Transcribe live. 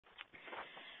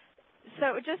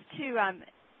So just to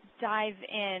dive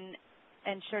in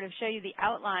and sort of show you the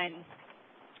outline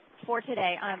for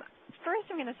today, first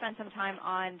I'm going to spend some time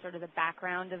on sort of the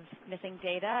background of missing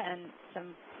data and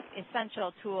some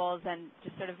essential tools and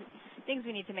just sort of things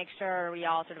we need to make sure we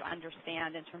all sort of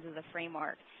understand in terms of the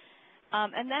framework.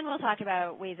 And then we'll talk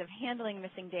about ways of handling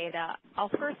missing data.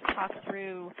 I'll first talk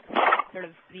through sort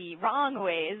of the wrong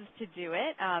ways to do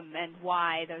it and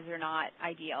why those are not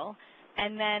ideal.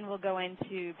 And then we'll go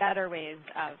into better ways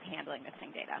of handling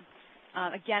missing data.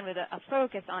 Again, with a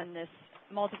focus on this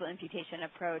multiple imputation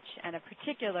approach and a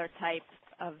particular type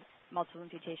of multiple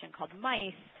imputation called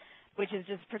mice, which is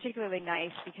just particularly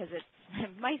nice because it's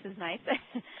mice is nice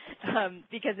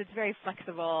because it's very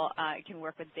flexible. It can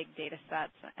work with big data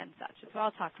sets and such. So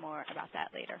I'll talk more about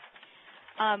that later.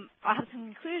 I'll have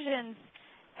some conclusions.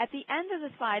 At the end of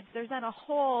the slides, there's then a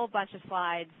whole bunch of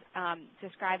slides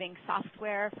describing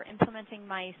software for implementing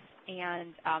mice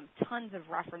and tons of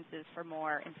references for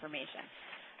more information.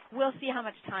 We'll see how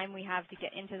much time we have to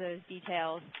get into those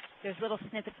details. There's little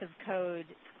snippets of code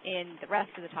in the rest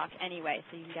of the talk anyway,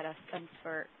 so you can get a sense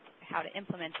for how to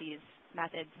implement these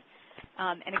methods.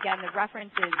 And again, the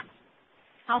references,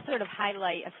 I'll sort of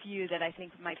highlight a few that I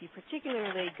think might be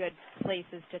particularly good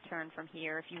places to turn from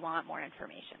here if you want more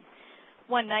information.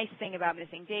 One nice thing about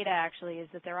missing data actually is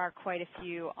that there are quite a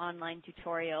few online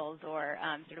tutorials or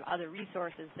sort of other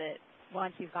resources that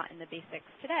once you've gotten the basics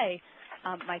today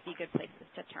might be good places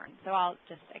to turn. So I'll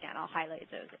just, again, I'll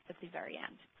highlight those at the very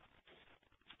end.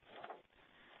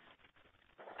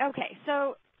 Okay,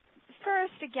 so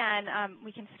first, again,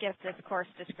 we can skip this course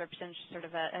description, sort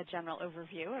of a general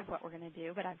overview of what we're going to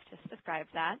do, but I've just described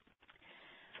that.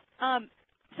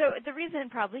 So the reason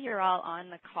probably you're all on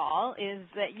the call is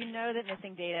that you know that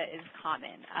missing data is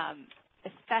common,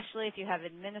 especially if you have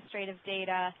administrative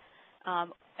data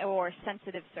or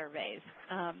sensitive surveys.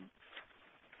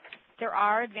 There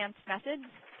are advanced methods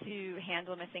to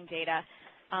handle missing data,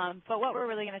 but what we're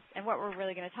really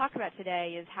going to talk about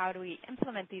today is how do we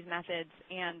implement these methods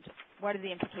and what are the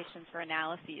implications for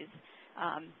analyses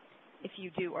if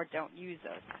you do or don't use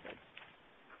those methods.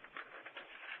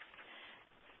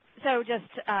 So just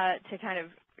to kind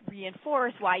of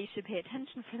reinforce why you should pay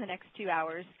attention for the next 2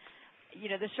 hours, you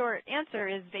know, the short answer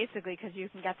is basically because you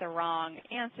can get the wrong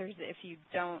answers if you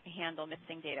don't handle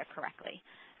missing data correctly.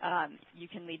 You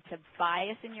can lead to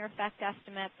bias in your effect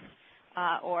estimates,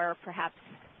 or perhaps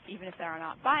even if they are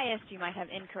not biased, you might have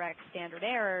incorrect standard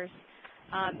errors.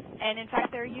 And in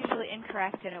fact, they're usually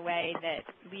incorrect in a way that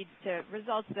leads to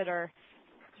results that are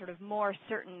sort of more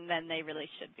certain than they really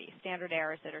should be, standard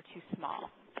errors that are too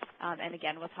small. And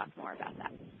again, we'll talk more about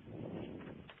that.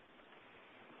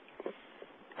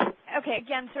 Okay,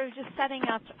 again, sort of just setting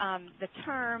up the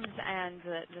terms and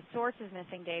the sources of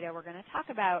missing data we're going to talk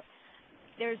about.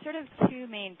 There's sort of two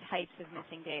main types of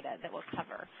missing data that we'll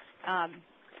cover.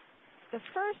 The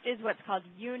first is what's called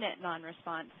unit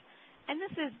non-response. And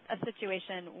this is a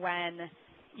situation when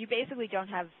you basically don't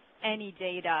have any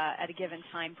data at a given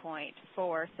time point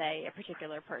for, say, a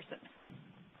particular person.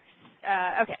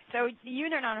 Okay, so the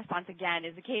unit non-response, again,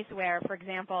 is a case where, for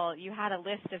example, you had a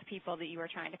list of people that you were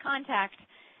trying to contact,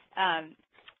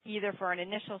 either for an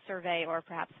initial survey or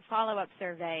perhaps a follow-up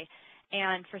survey,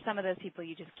 and for some of those people,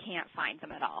 you just can't find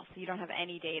them at all. So you don't have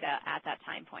any data at that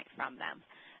time point from them.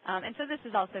 And so this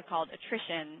is also called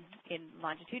attrition in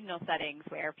longitudinal settings,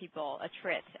 where people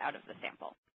attrit out of the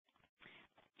sample.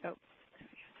 Oh,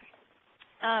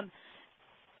 sorry.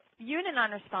 Unit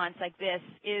non-response like this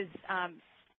is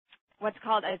what's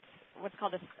called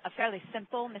a fairly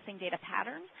simple missing data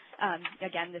pattern.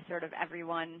 Again, this sort of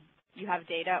everyone, you have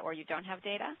data or you don't have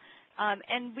data.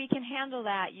 And we can handle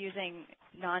that using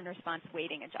non-response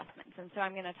weighting adjustments. And so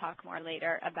I'm going to talk more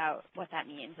later about what that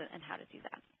means and how to do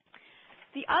that.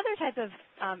 The other type of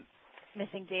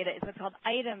missing data is what's called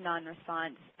item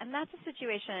non-response. And that's a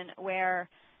situation where,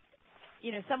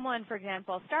 you know, someone, for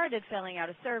example, started filling out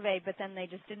a survey, but then they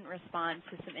just didn't respond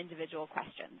to some individual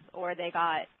questions, or they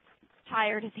got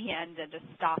tired at the end and just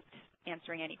stopped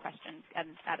answering any questions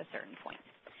at a certain point.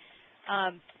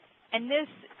 And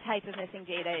this type of missing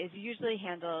data is usually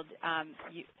handled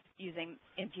using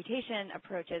imputation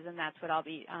approaches, and that's what I'll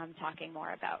be talking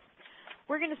more about.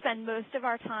 We're going to spend most of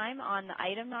our time on the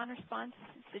item non-response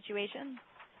situation,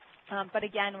 but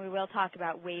again, we will talk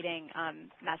about weighting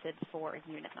methods for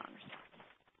unit non-response.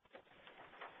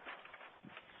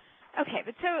 Okay,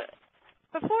 but so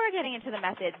before getting into the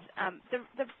methods,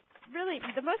 really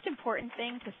the most important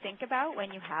thing to think about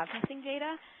when you have missing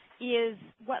data is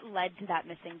what led to that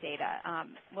missing data.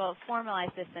 We'll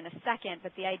formalize this in a second,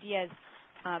 but the idea is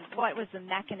what was the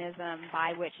mechanism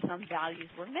by which some values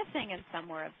were missing and some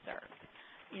were observed.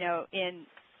 in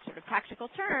sort of practical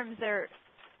terms, there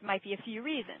might be a few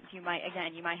reasons. You might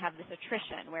have this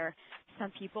attrition where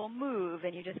some people move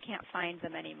and you just can't find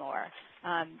them anymore.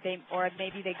 Or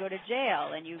maybe they go to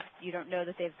jail and you don't know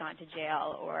that they've gone to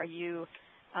jail, or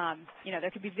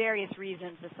there could be various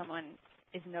reasons that someone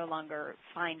is no longer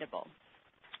findable.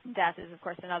 Death is, of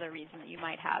course, another reason that you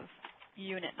might have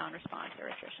unit non-response or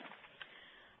attrition.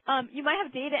 You might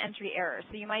have data entry errors.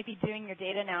 So you might be doing your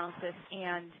data analysis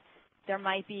and there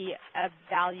might be a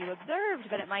value observed,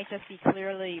 but it might just be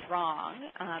clearly wrong,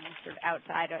 sort of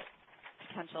outside a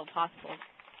potential possible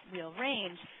real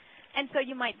range. And so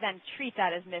you might then treat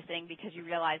that as missing because you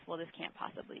realize, well, this can't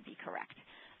possibly be correct.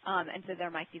 And so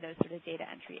there might be those sort of data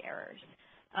entry errors.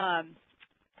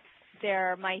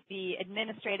 There might be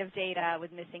administrative data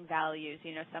with missing values.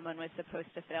 Someone was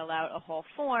supposed to fill out a whole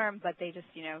form, but they just,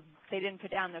 they didn't put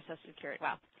down their Social Security.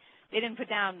 Well, they didn't put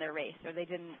down their race, or they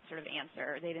didn't sort of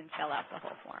answer, or they didn't fill out the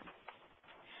whole form.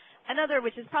 Another,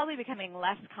 which is probably becoming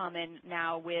less common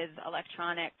now with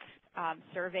electronic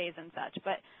surveys and such,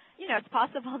 but it's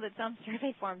possible that some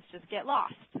survey forms just get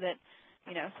lost. That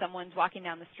someone's walking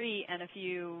down the street and a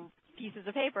few pieces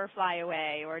of paper fly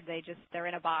away, or they're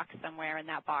in a box somewhere and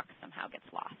that box somehow gets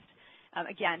lost.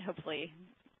 Again, hopefully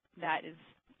that is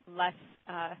less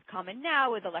common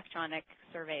now with electronic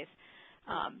surveys,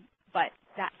 but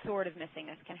that sort of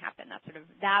missingness can happen.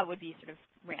 That would be sort of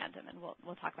random, and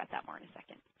we'll talk about that more in a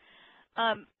second.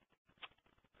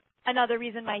 Another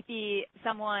reason might be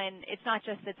it's not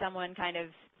just that someone kind of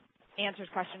answers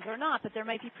questions or not, but there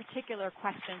might be particular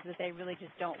questions that they really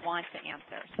just don't want to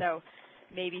answer. So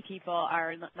maybe people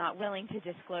are not willing to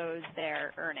disclose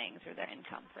their earnings or their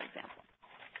income, for example.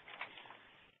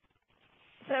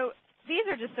 So these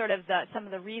are just sort of some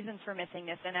of the reasons for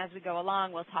missingness, and as we go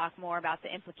along, we'll talk more about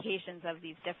the implications of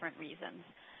these different reasons.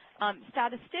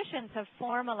 Statisticians have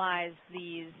formalized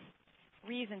these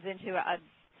reasons into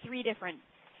three different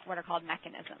what are called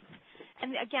mechanisms.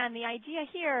 And again, the idea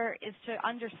here is to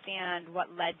understand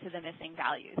what led to the missing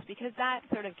values, because that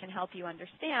sort of can help you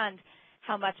understand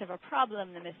how much of a problem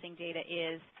the missing data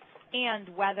is, and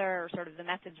whether sort of the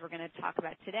methods we're going to talk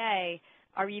about today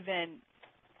are even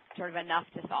sort of enough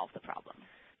to solve the problem.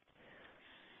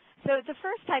 So the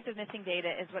first type of missing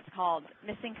data is what's called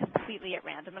missing completely at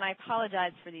random, and I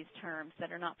apologize for these terms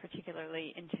that are not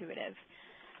particularly intuitive.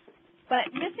 But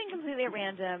missing completely at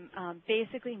random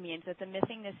basically means that the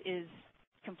missingness is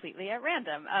completely at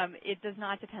random. It does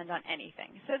not depend on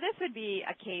anything. So this would be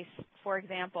a case, for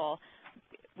example,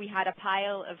 we had a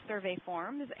pile of survey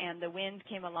forms and the wind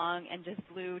came along and just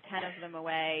blew 10 of them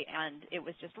away, and it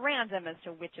was just random as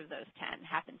to which of those 10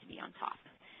 happened to be on top.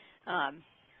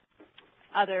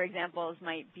 Other examples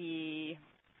might be,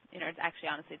 it's actually,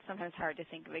 honestly, it's sometimes hard to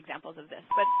think of examples of this,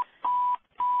 but,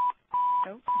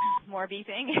 more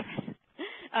beeping.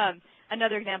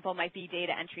 Another example might be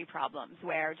data entry problems,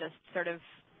 where just sort of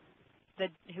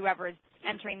whoever is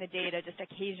entering the data just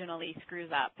occasionally screws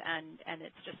up, and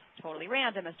it's just totally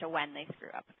random as to when they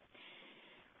screw up.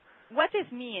 What this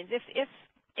means,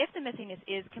 if the missingness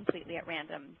is completely at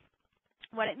random,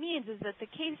 what it means is that the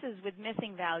cases with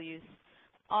missing values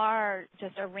are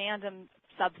just a random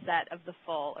subset of the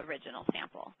full original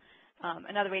sample.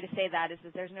 Another way to say that is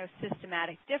that there's no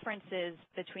systematic differences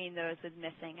between those with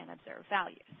missing and observed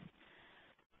values.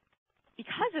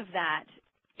 Because of that,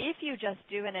 if you just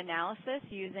do an analysis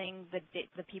using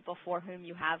the people for whom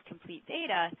you have complete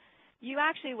data, you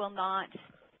actually will not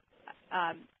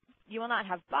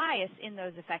have bias in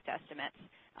those effect estimates.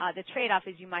 The trade-off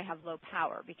is you might have low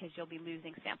power because you'll be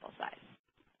losing sample size.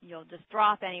 You'll just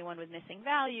drop anyone with missing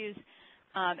values,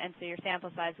 and so your sample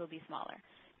size will be smaller.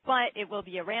 But it will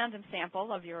be a random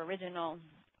sample of your original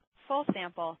full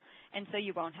sample, and so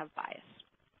you won't have bias.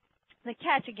 The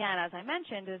catch, again, as I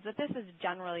mentioned, is that this is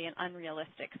generally an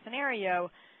unrealistic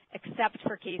scenario, except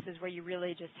for cases where you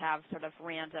really just have sort of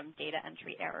random data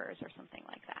entry errors or something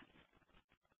like that.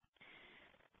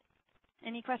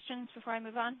 Any questions before I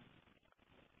move on?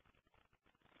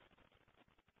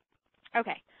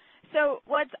 Okay. So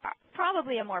what's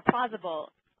probably a more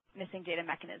plausible missing data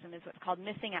mechanism is what's called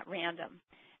missing at random.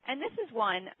 And this is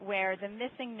one where the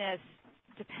missingness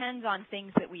depends on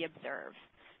things that we observe.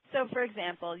 So, for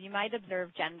example, you might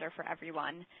observe gender for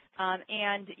everyone,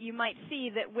 and you might see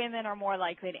that women are more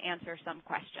likely to answer some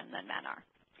question than men are.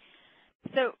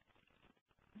 So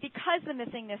because the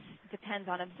missingness depends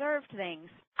on observed things,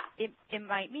 it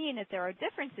might mean that there are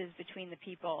differences between the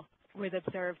people with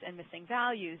observed and missing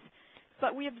values,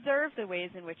 but we observe the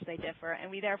ways in which they differ, and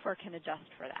we therefore can adjust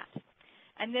for that.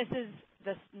 And this is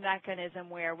the mechanism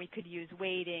where we could use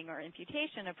weighting or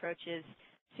imputation approaches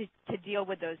to deal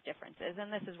with those differences,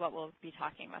 and this is what we'll be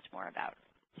talking much more about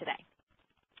today.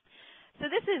 So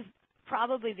this is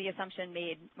probably the assumption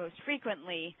made most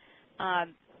frequently,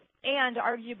 and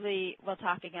arguably, we'll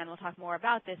talk more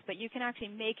about this, but you can actually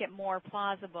make it more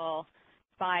plausible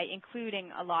by including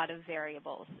a lot of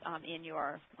variables in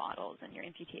your models and your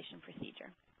imputation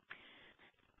procedure.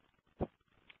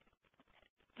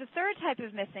 The third type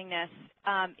of missingness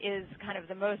is kind of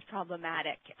the most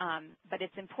problematic, but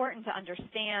it's important to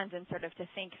understand and sort of to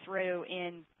think through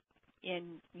in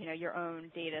your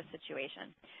own data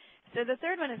situation. So the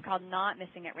third one is called not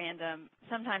missing at random.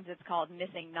 Sometimes it's called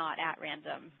missing not at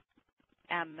random,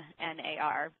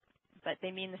 MNAR, but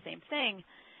they mean the same thing.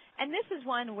 And this is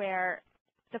one where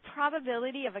the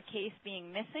probability of a case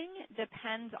being missing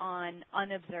depends on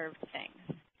unobserved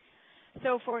things.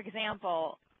 So for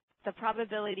example, the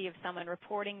probability of someone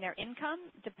reporting their income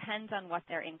depends on what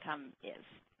their income is.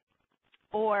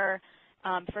 Or,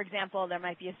 for example, there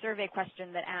might be a survey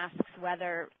question that asks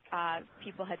whether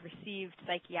people had received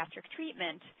psychiatric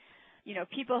treatment.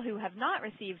 People who have not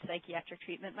received psychiatric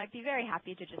treatment might be very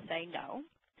happy to just say no.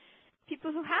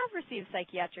 People who have received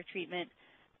psychiatric treatment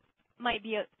might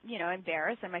be,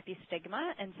 embarrassed. There might be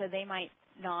stigma, and so they might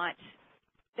not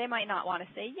want to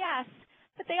say yes,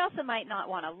 but they also might not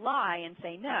want to lie and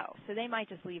say no. So they might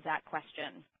just leave that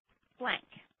question blank.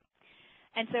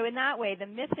 And so in that way, the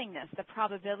missingness, the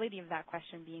probability of that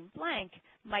question being blank,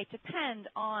 might depend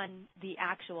on the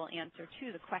actual answer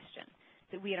to the question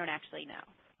that we don't actually know.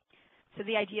 So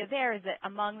the idea there is that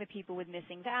among the people with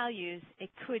missing values, it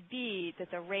could be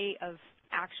that the rate of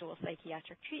actual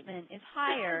psychiatric treatment is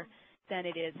higher than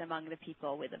it is among the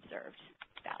people with observed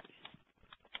values.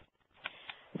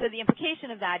 So the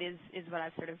implication of that is what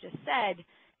I've sort of just said,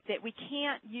 that we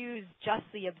can't use just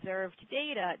the observed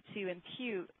data to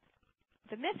impute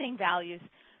the missing values.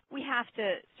 We have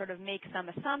to sort of make some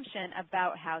assumption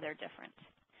about how they're different.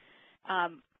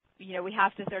 We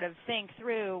have to sort of think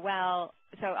through, well,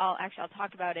 so I'll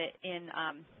talk about it in,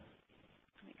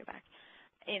 let me go back,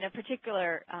 in a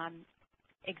particular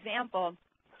example.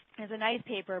 There's a nice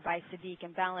paper by Sadiq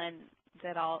and Bellin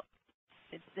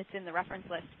that's in the reference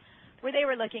list, where they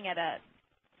were looking at a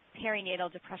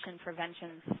perinatal depression prevention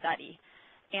study.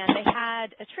 And they had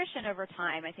attrition over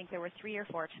time. I think there were 3 or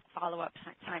 4 follow-up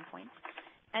time points.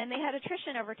 And they had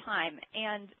attrition over time.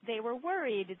 And they were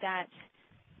worried that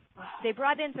they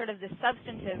brought in sort of the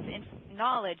substantive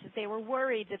knowledge that they were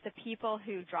worried that the people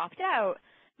who dropped out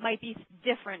might be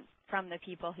different from the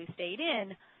people who stayed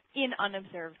in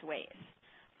unobserved ways.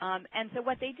 And so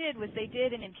what they did was they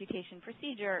did an imputation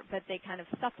procedure, but they kind of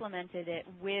supplemented it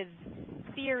with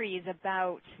theories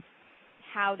about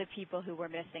how the people who were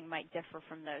missing might differ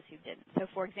from those who didn't. So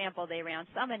for example, they ran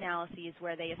some analyses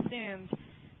where they assumed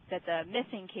that the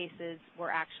missing cases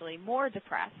were actually more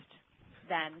depressed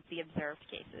than the observed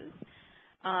cases.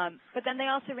 But then they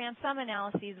also ran some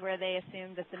analyses where they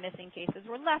assumed that the missing cases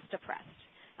were less depressed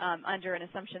under an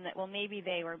assumption that, well, maybe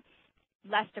they were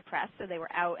less depressed, so they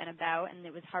were out and about, and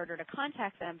it was harder to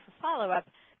contact them for follow-up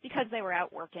because they were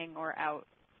out working or out,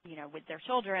 with their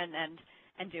children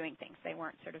and doing things. They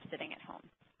weren't sort of sitting at home.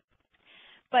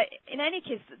 But in any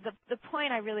case, the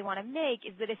point I really want to make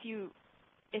is that if you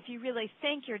really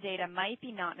think your data might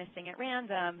be not missing at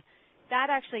random, that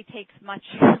actually takes much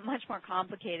more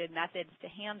complicated methods to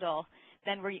handle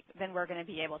than we're going to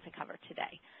be able to cover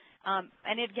today.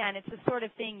 And again, it's the sort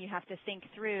of thing you have to think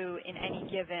through in any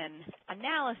given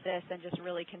analysis and just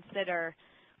really consider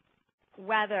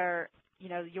whether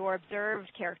your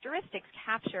observed characteristics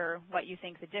capture what you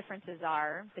think the differences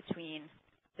are between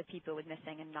the people with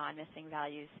missing and non-missing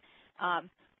values,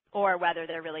 or whether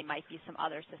there really might be some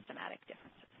other systematic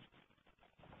differences.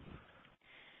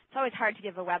 It's always hard to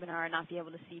give a webinar and not be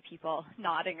able to see people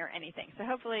nodding or anything. So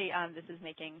hopefully this is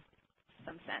making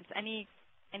some sense. Any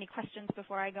questions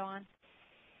before I go on?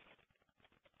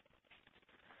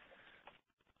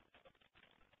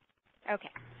 Okay.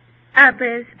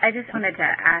 Liz, I just wanted to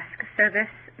ask, so this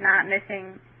not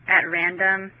missing at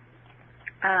random,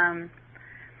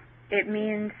 it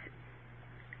means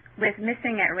with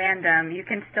missing at random, you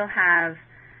can still have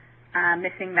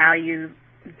missing value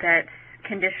that's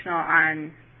conditional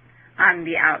on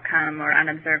the outcome or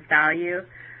unobserved value,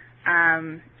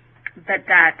 but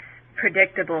that's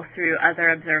predictable through other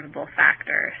observable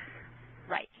factors.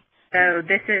 Right. So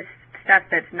this is stuff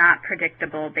that's not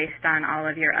predictable based on all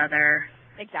of your other.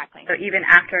 Exactly. So even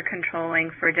after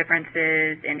controlling for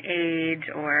differences in age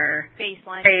or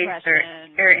baseline race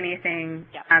or anything,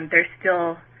 yep. There's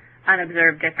still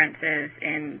unobserved differences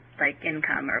in like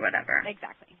income or whatever.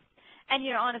 Exactly. And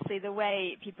honestly, the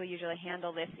way people usually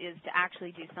handle this is to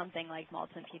actually do something like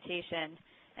multi-imputation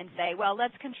and say, well,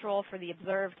 let's control for the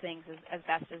observed things as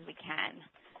best as we can.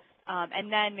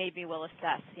 And then maybe we'll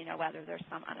assess, whether there's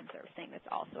some unobserved thing that's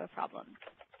also a problem.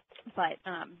 But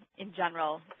in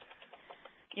general,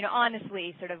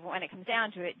 honestly, sort of when it comes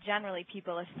down to it, generally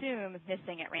people assume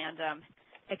missing at random,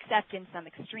 except in some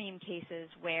extreme cases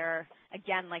where,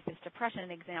 again, like this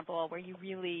depression example, where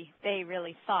they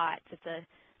really thought that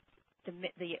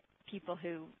the people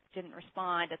who didn't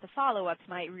respond at the follow-ups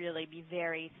might really be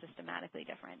very systematically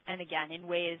different, and again, in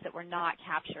ways that were not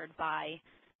captured by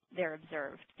their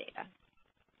observed data.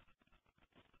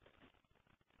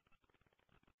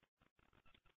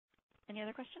 Any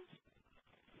other questions?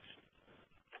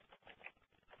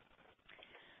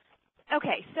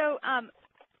 Okay, so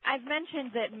I've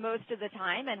mentioned that most of the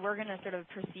time, and we're going to sort of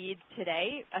proceed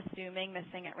today assuming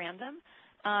missing at random.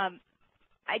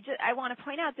 I want to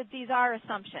point out that these are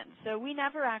assumptions. So we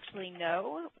never actually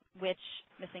know which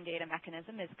missing data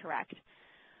mechanism is correct.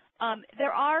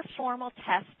 There are formal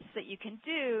tests that you can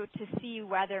do to see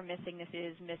whether missingness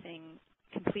is missing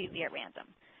completely at random.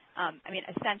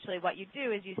 Essentially what you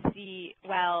do is you see,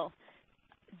 well,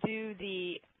 do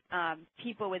the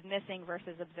people with missing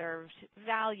versus observed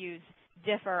values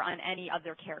differ on any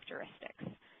other characteristics?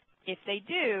 If they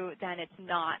do, then it's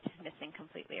not missing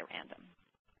completely at random.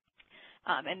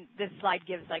 And this slide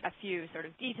gives like a few sort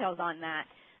of details on that.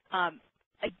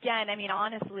 Again,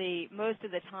 honestly, most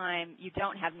of the time you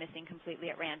don't have missing completely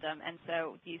at random, and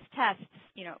so these tests,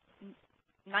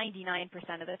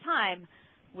 99% of the time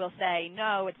will say,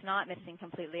 no, it's not missing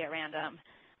completely at random.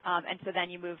 And so then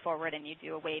you move forward and you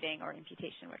do a weighting or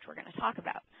imputation, which we're going to talk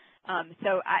about.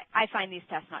 So I find these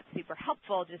tests not super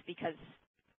helpful just because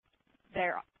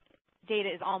their data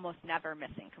is almost never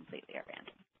missing completely at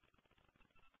random.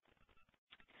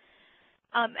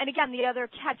 And again, the other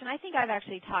catch, and I think I've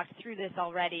actually talked through this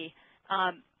already,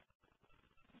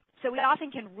 so we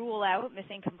often can rule out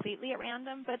missing completely at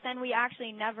random, but then we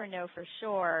actually never know for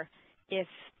sure if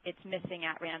it's missing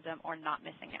at random or not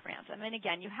missing at random. And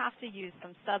again, you have to use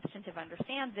some substantive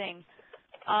understanding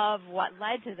of what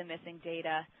led to the missing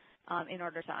data in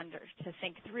order to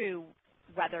think through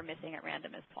whether missing at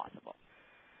random is plausible.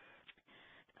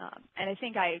 And I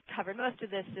think I covered most of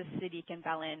this. This Siddiq and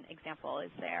Bellin example is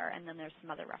there, and then there's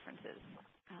some other references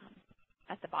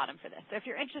at the bottom for this. So if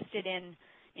you're interested in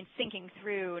thinking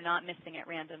through not missing at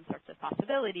random sorts of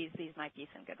possibilities, these might be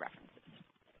some good references.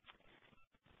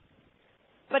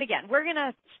 But again,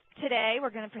 today we're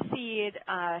going to proceed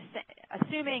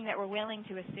assuming that we're willing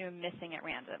to assume missing at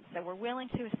random. So we're willing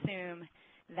to assume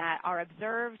that our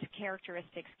observed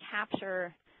characteristics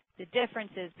capture the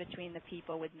differences between the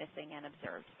people with missing and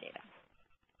observed data.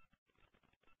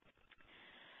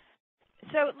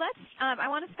 So I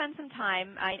want to spend some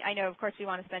time, I know of course we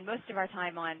want to spend most of our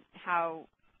time on how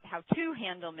to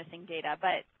handle missing data,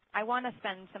 but I want to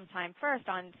spend some time first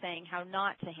on saying how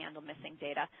not to handle missing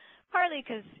data, partly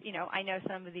because, I know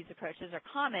some of these approaches are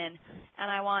common,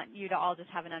 and I want you to all just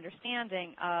have an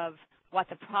understanding of what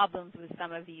the problems with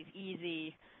some of these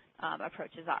easy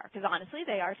approaches are, because honestly,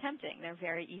 they are tempting. They're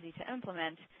very easy to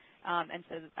implement, and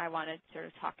so I want to sort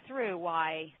of talk through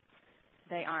why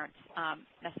they aren't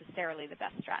necessarily the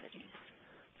best strategies.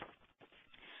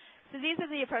 So these are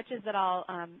the approaches that I'll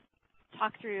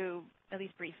talk through at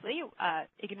least briefly: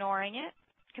 ignoring it,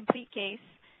 complete case,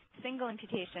 single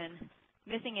imputation,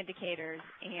 missing indicators,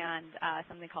 and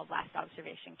something called last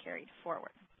observation carried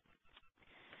forward.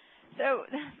 So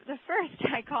the first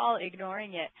I call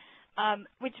ignoring it,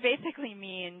 which basically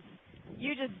means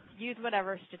you just use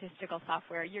whatever statistical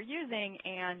software you're using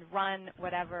and run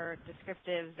whatever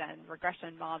descriptives and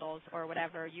regression models or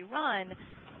whatever you run,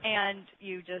 and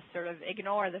you just sort of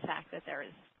ignore the fact that there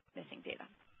is missing data.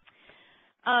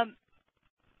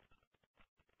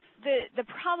 The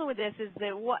problem with this is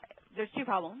that there's two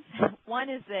problems. One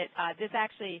is that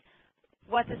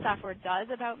what the software does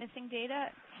about missing data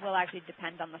will actually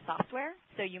depend on the software.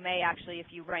 So you may actually,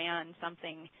 if you ran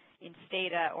something in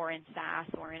Stata or in SAS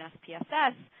or in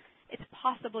SPSS, it's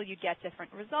possible you get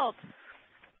different results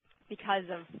because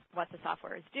of what the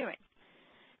software is doing.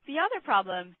 The other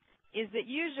problem is that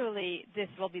usually this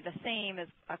will be the same as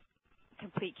a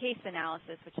complete case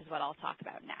analysis, which is what I'll talk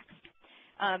about next.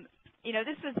 I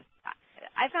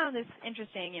found this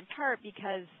interesting in part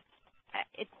because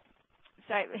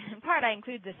in part I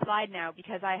include this slide now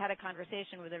because I had a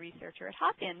conversation with a researcher at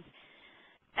Hopkins,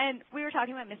 and we were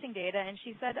talking about missing data, and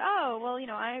she said, oh, well,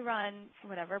 I run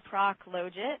whatever proc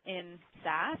logit in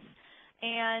SAS,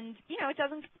 and, it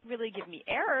doesn't really give me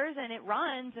errors, and it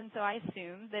runs, and so I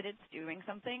assume that it's doing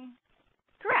something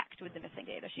correct with the missing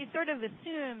data. She sort of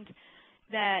assumed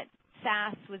that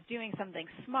SAS was doing something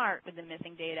smart with the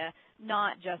missing data,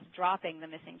 not just dropping the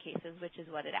missing cases, which is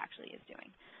what it actually is doing.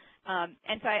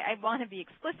 And so I want to be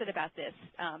explicit about this,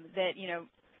 that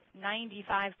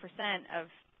 95% of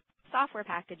software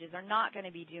packages are not going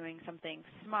to be doing something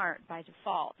smart by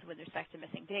default with respect to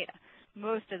missing data.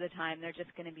 Most of the time, they're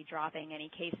just going to be dropping any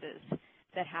cases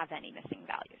that have any missing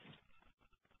values.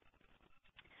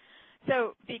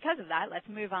 So because of that, let's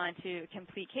move on to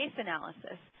complete case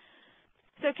analysis.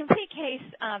 So complete case,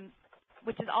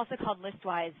 which is also called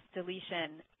listwise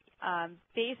deletion,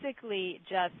 basically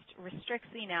just restricts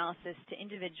the analysis to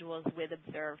individuals with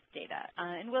observed data.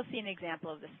 And we'll see an example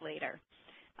of this later.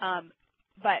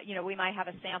 But we might have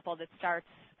a sample that starts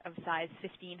of size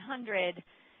 1,500.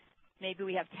 Maybe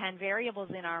we have 10 variables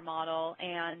in our model,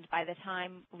 and by the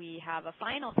time we have a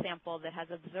final sample that has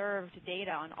observed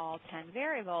data on all 10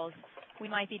 variables, we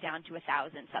might be down to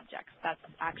 1,000 subjects. That's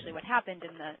actually what happened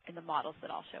in the models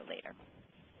that I'll show later.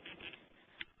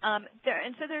 And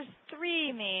so there's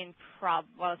two main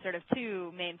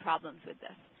problems with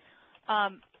this.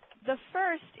 The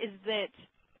first is that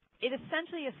it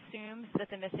essentially assumes that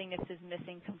the missingness is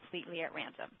missing completely at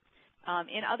random.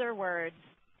 In other words,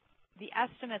 the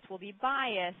estimates will be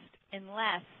biased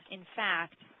unless, in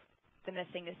fact, the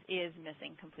missingness is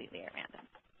missing completely at random.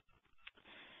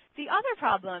 The other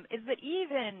problem is that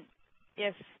even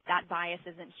if that bias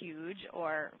isn't huge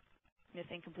or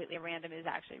missing completely at random is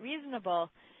actually reasonable,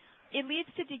 it leads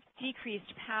to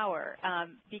decreased power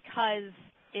because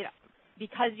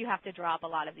you have to drop a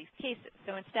lot of these cases.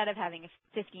 So instead of having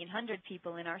 1,500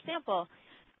 people in our sample,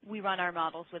 we run our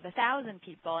models with 1,000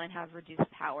 people and have reduced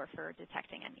power for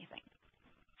detecting anything.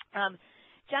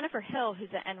 Jennifer Hill,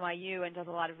 who's at NYU and does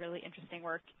a lot of really interesting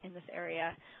work in this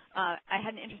area, I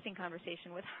had an interesting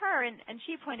conversation with her, and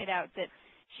she pointed out that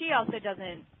she also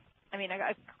doesn't,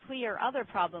 a clear other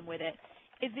problem with it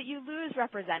is that you lose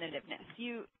representativeness.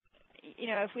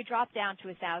 If we drop down to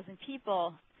 1,000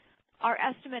 people, our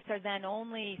estimates are then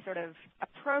only sort of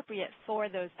appropriate for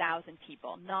those 1,000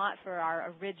 people, not for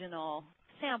our original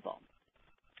sample.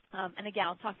 And again,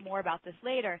 I'll talk more about this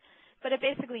later, but it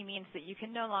basically means that you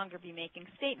can no longer be making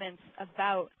statements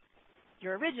about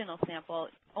your original sample,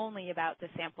 only about the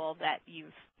sample that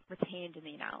you've retained in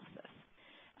the analysis.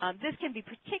 This can be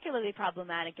particularly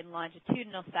problematic in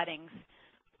longitudinal settings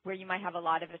where you might have a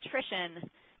lot of attrition,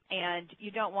 and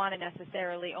you don't want to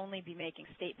necessarily only be making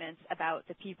statements about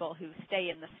the people who stay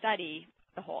in the study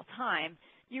the whole time.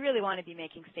 You really want to be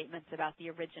making statements about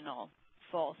the original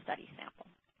full study sample.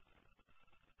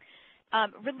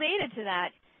 Related to that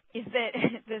is that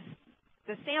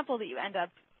the sample that you end up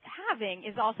having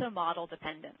is also model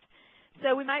dependent.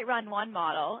 So we might run one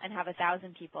model and have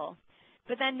 1,000 people,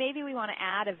 but then maybe we want to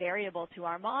add a variable to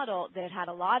our model that had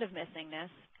a lot of missingness,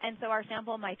 and so our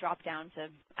sample might drop down to,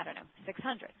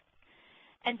 600.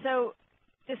 And so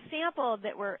the sample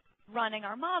that we're running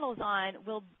our models on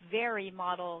will vary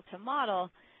model to model,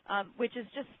 which is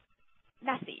just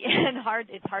messy and hard.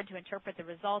 It's hard to interpret the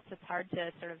results. It's hard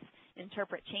to sort of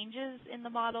interpret changes in the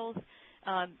models.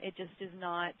 It just is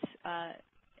not,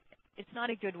 it's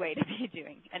not a good way to be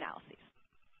doing analyses.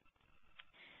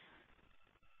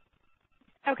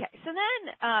 Okay, so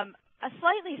then a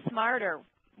slightly smarter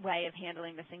way of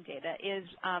handling missing data is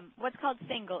what's called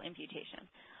single imputation,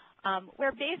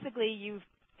 where basically you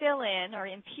fill in or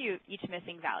impute each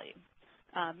missing value.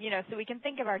 So we can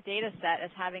think of our data set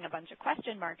as having a bunch of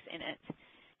question marks in it,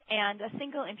 and a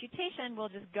single imputation will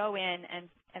just go in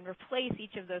and replace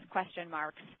each of those question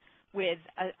marks with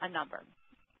a number.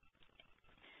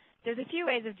 There's a few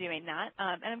ways of doing that,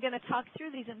 and I'm going to talk through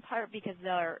these in part because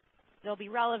they'll be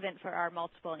relevant for our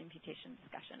multiple imputation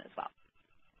discussion as well.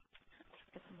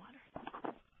 Get some water.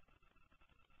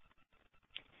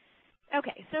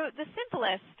 Okay, so the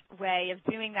simplest way of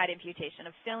doing that imputation,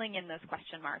 of filling in those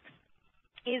question marks,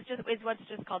 is what's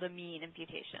just called a mean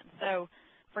imputation. So,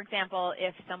 for example,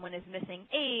 if someone is missing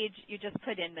age, you just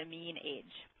put in the mean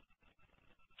age.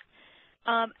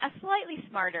 A slightly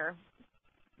smarter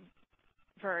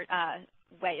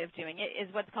way of doing it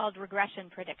is what's called regression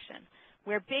prediction,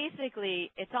 where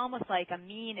basically it's almost like a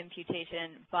mean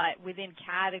imputation, but within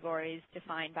categories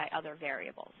defined by other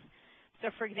variables. So,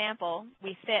 for example,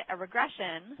 we fit a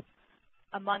regression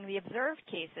among the observed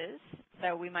cases.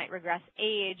 So we might regress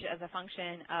age as a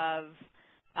function of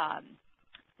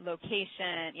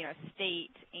location,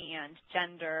 state and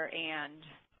gender and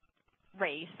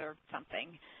race or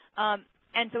something.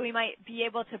 And so we might be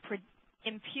able to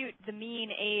impute the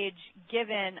mean age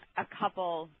given a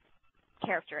couple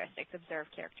characteristics, observed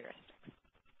characteristics.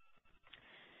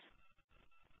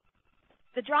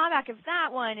 The drawback of that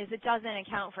one is it doesn't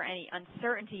account for any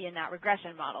uncertainty in that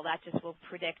regression model. That just will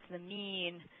predict the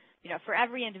mean, for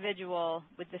every individual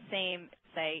with the same,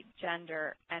 say,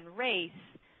 gender and race,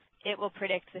 it will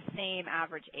predict the same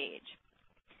average age.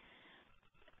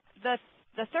 The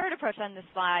third approach on this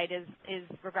slide is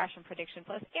regression prediction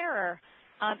plus error.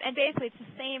 And basically it's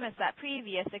the same as that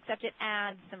previous, except it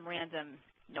adds some random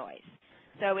noise.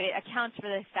 So it accounts for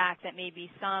the fact that maybe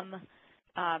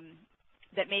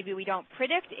we don't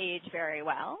predict age very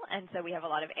well, and so we have a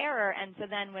lot of error. And so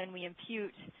then when we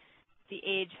impute the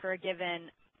age for a given,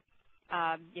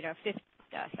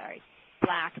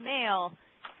 black male,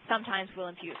 sometimes we'll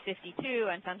impute 52,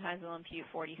 and sometimes we'll impute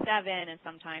 47, and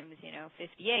sometimes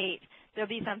 58. There'll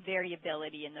be some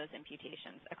variability in those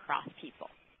imputations across people.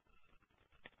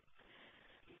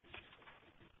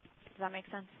 Does that make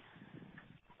sense?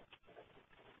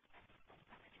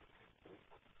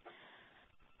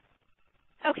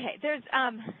 Okay, there's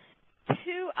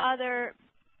two other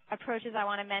approaches I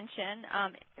want to mention,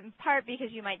 in part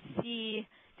because you might see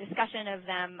discussion of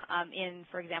them in,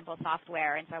 for example,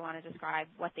 software, and so I want to describe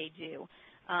what they do.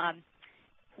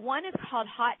 One is called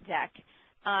HotDec.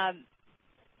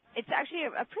 It's actually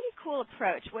a pretty cool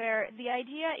approach where the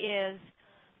idea is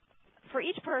for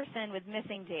each person with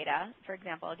missing data, for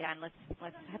example, again, let's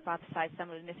hypothesize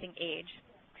someone with missing age,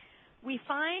 we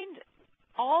find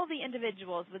all the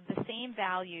individuals with the same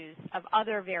values of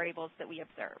other variables that we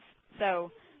observe. So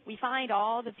we find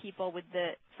all the people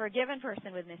for a given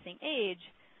person with missing age,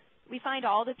 we find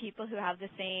all the people who have the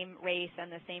same race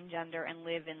and the same gender and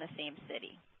live in the same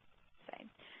city, say.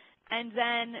 And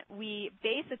then we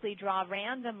basically draw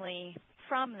randomly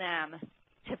from them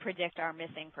to predict our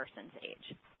missing person's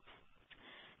age.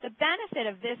 The benefit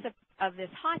of this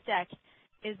HotDec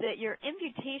is that your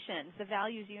imputations, the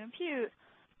values you impute,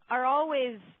 are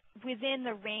always within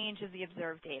the range of the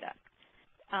observed data.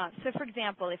 So for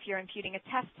example, if you're imputing a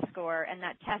test score and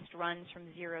that test runs from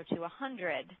 0 to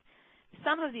 100,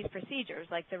 some of these procedures,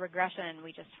 like the regression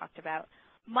we just talked about,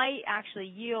 might actually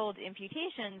yield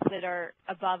imputations that are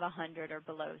above 100 or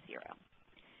below 0.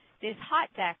 This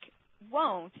HotDec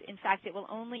won't. In fact, it will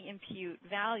only impute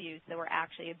values that were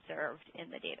actually observed in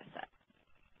the data set.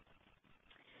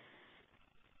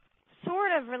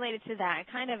 Sort of related to that,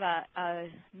 kind of a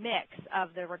mix of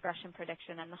the regression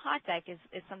prediction and the HotDec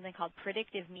is something called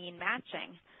predictive mean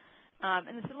matching.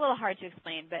 And this is a little hard to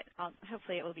explain, but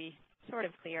hopefully it will be sort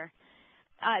of clear.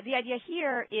 The idea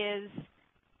here is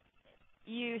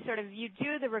you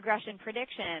do the regression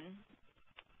prediction,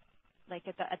 like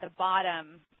at the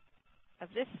bottom of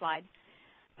this slide,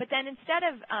 but then instead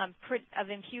of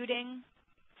imputing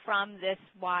from this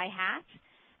y hat,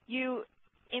 you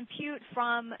impute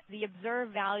from the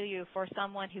observed value for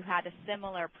someone who had a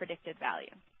similar predicted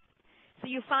value. So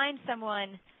you find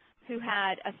someone who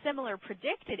had a similar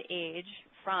predicted age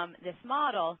from this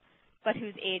model, but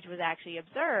whose age was actually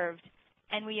observed,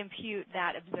 and we impute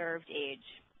that observed age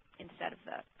instead of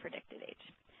the predicted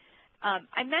age.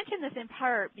 I mention this in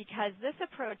part because this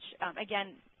approach,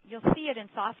 again, you'll see it in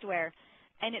software,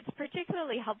 and it's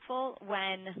particularly helpful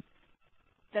when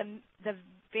the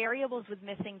variables with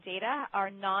missing data are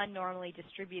non-normally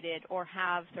distributed or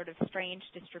have sort of strange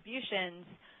distributions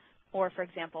or, for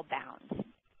example, bounds.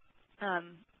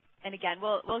 And again,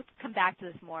 we'll come back to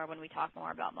this more when we talk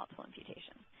more about multiple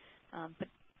imputation. But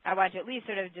I want to at least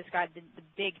sort of describe the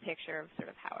big picture of sort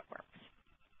of how it works.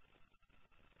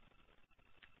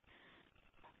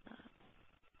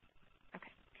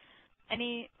 Okay.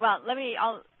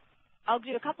 I'll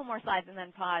do a couple more slides and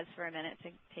then pause for a minute to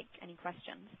take any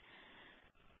questions.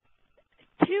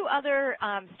 Two other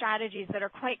strategies that are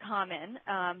quite common,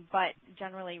 but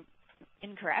generally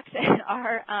incorrect,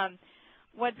 are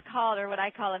what's called, or what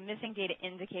I call, a missing data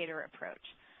indicator approach.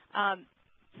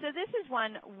 So this is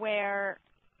one where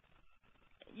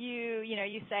you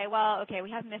say, well, okay,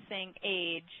 we have missing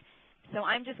age, so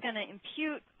I'm just going to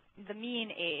impute the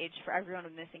mean age for everyone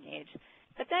with missing age.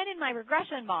 But then in my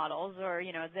regression models, or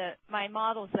my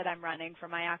models that I'm running for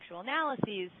my actual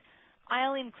analyses,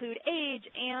 I'll include age,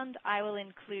 and I will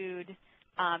include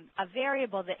a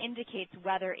variable that indicates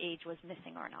whether age was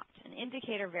missing or not, an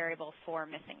indicator variable for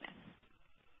missingness.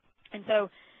 And so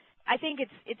I think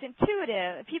it's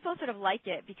intuitive. People sort of like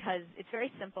it because it's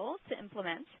very simple to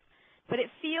implement, but it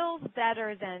feels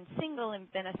better than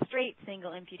a straight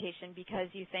single imputation because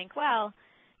you think, well,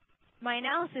 my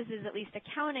analysis is at least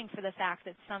accounting for the fact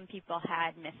that some people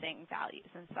had missing values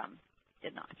and some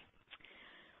did not.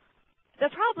 The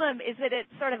problem is that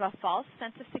it's sort of a false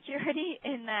sense of security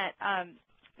in that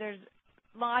there's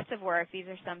lots of work, these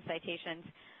are some citations,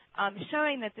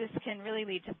 showing that this can really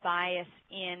lead to bias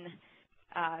in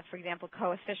for example,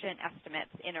 coefficient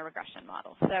estimates in a regression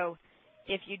model. So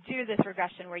if you do this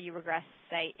regression where you regress,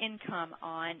 say, income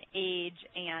on age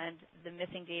and the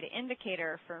missing data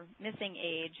indicator for missing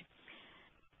age,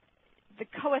 the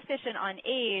coefficient on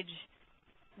age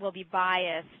will be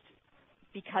biased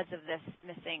because of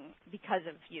because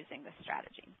of using this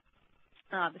strategy.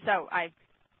 So I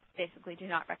basically do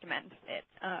not recommend it,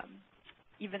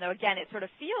 even though, again, it sort of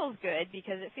feels good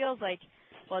because it feels like,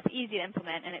 well, it's easy to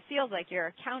implement and it feels like you're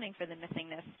accounting for the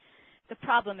missingness. The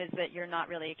problem is that you're not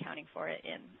really accounting for it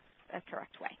in a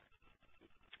correct way.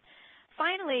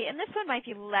 Finally, and this one might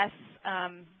be less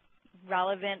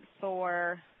relevant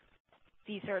for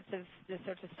these sorts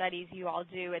of studies you all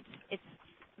do. It's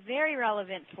very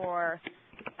relevant for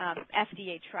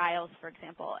FDA trials, for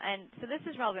example. And so this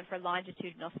is relevant for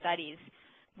longitudinal studies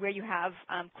where you have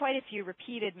quite a few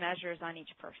repeated measures on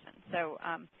each person. So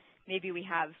maybe we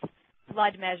have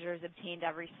blood measures obtained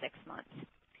every 6 months.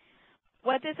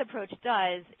 What this approach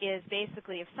does is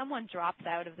basically if someone drops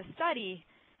out of the study,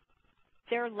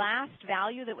 their last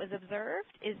value that was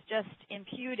observed is just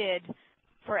imputed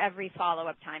for every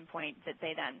follow-up time point that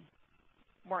they then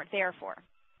weren't there for.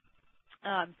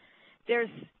 There's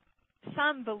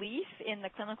some belief in the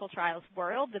clinical trials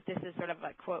world that this is sort of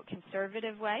a, quote,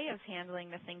 conservative way of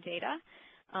handling missing data.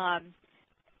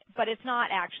 But it's not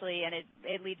actually, and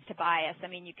it leads to bias. I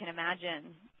mean, you can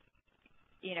imagine,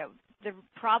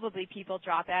 probably people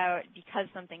drop out because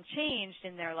something changed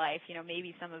in their life.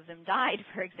 Maybe some of them died,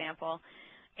 for example,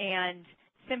 and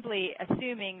simply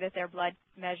assuming that their blood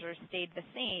measures stayed the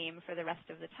same for the rest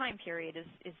of the time period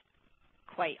is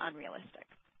quite unrealistic.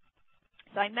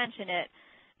 So I mention it.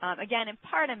 Again, in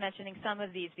part, I'm mentioning some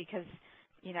of these because,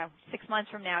 6 months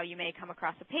from now, you may come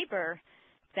across a paper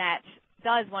that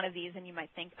does one of these, and you might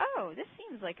think, oh, this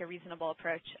seems like a reasonable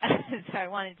approach. So I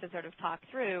wanted to sort of talk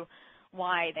through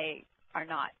why they are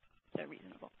not so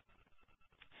reasonable.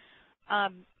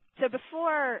 So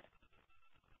before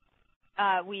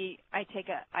I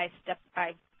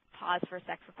pause for a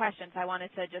sec for questions, I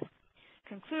wanted to just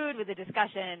conclude with a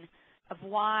discussion of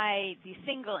why these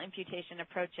single imputation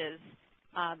approaches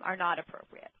are not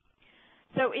appropriate.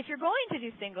 So if you're going to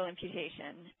do single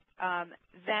imputation,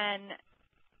 then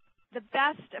the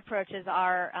best approaches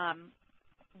are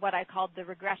what I called the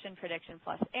regression prediction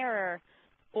plus error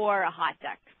or a hot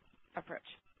deck approach.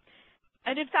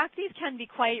 And in fact, these can be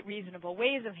quite reasonable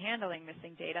ways of handling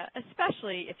missing data,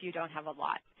 especially if you don't have a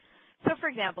lot. So for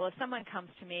example, if someone comes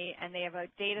to me and they have a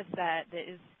data set that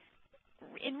is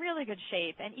in really good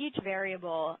shape and each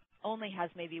variable only has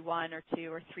maybe 1 or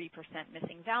 2 or 3%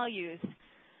 missing values,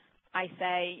 I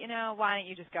say, why don't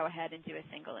you just go ahead and do a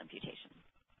single imputation?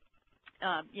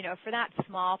 For that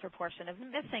small proportion of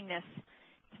missingness,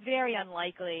 it's very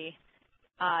unlikely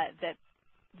that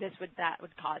that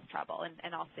would cause trouble,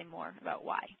 and I'll say more about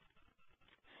why.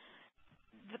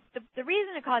 The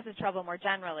reason it causes trouble more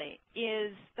generally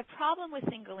is the problem with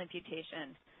single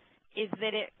imputation is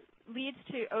that it leads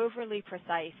to overly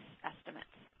precise estimates.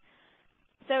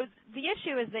 So the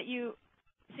issue is that you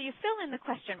fill in the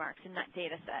question marks in that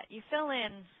data set. You fill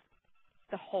in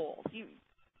the holes.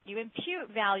 You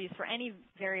impute values for any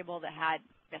variable that had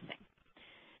missing.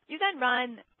 You then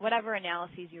run whatever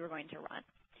analyses you were going to run.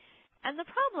 And the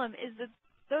problem is that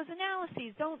those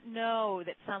analyses don't know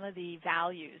that some of the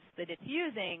values that it's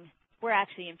using were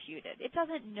actually imputed. It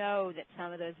doesn't know that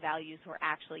some of those values were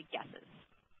actually guesses.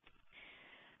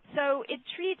 So it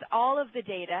treats all of the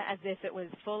data as if it was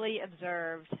fully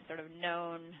observed, sort of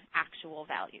known actual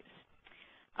values,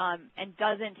 and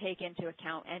doesn't take into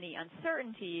account any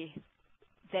uncertainty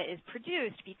that is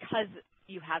produced because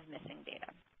you have missing data.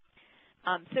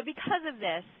 So because of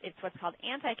this, it's what's called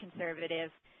anti-conservative,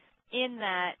 in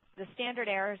that the standard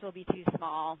errors will be too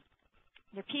small,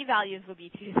 your p-values will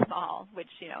be too small, which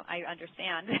I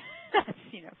understand.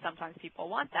 Sometimes people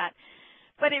want that,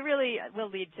 but it really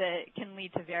can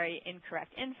lead to very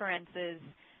incorrect inferences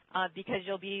because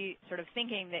you'll be sort of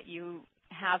thinking that you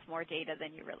have more data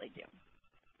than you really do.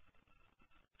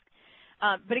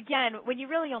 But again, when you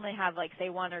really only have, like, say,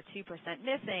 1 or 2%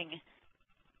 missing,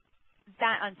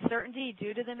 that uncertainty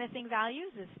due to the missing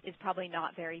values is probably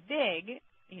not very big.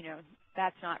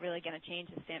 That's not really going to change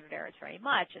the standard errors very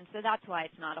much, and so that's why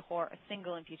it's not a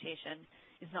single imputation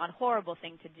is not a horrible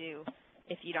thing to do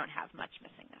if you don't have much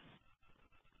missingness.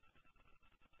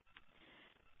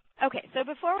 Okay, so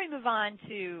before we move on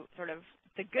to sort of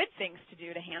the good things to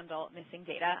do to handle missing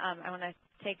data, I want to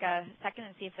take a second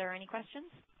and see if there are any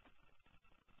questions.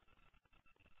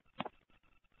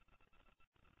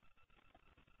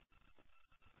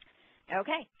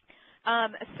 Okay,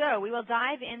 so we will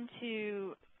dive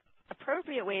into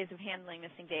appropriate ways of handling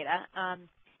missing data.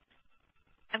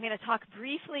 I'm going to talk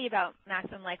briefly about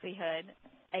maximum likelihood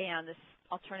and this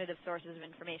alternative sources of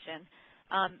information.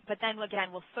 But then,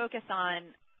 again, we'll focus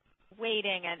on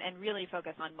weighting and really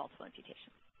focus on multiple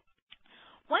imputation.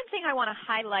 One thing I want to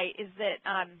highlight is that,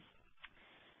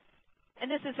 and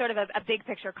this is sort of a big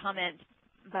picture comment,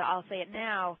 but I'll say it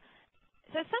now.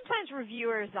 So sometimes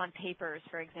reviewers on papers,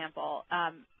 for example,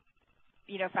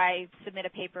 if I submit a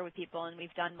paper with people and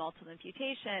we've done multiple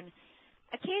imputation,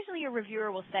 occasionally a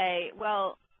reviewer will say,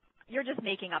 well, you're just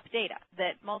making up data,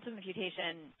 that multiple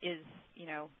imputation is,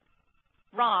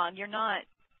 wrong. You're not,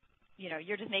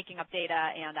 you're just making up data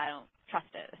and I don't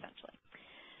trust it, essentially.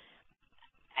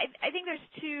 I think there's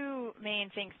two main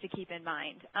things to keep in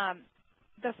mind.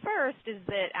 The first is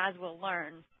that, as we'll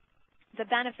learn, the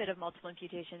benefit of multiple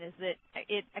imputation is that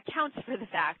it accounts for the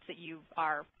fact that you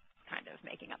are kind of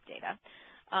making up data,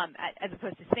 as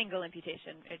opposed to single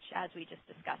imputation, which, as we just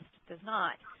discussed, does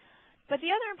not. But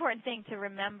the other important thing to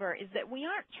remember is that we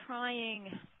aren't trying,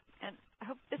 and I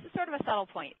hope this is sort of a subtle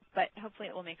point, but hopefully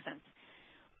it will make sense.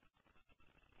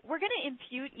 We're going to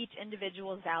impute each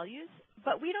individual's values,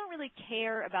 but we don't really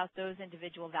care about those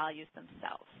individual values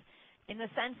themselves. In the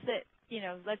sense that,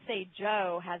 let's say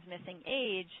Joe has missing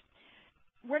age,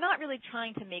 we're not really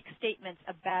trying to make statements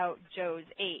about Joe's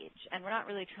age, and we're not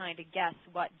really trying to guess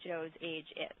what Joe's age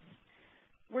is.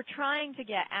 We're trying to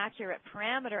get accurate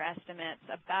parameter estimates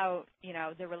about,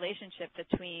 the relationship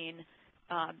between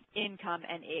income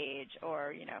and age,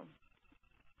 or,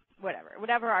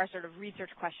 whatever our sort of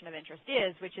research question of interest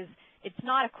is, which is, it's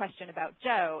not a question about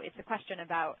Joe, it's a question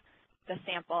about the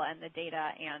sample and the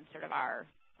data and sort of our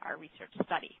research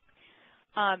study.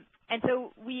 And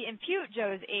so we impute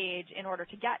Joe's age in order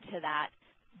to get to that,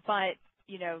 but,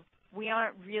 we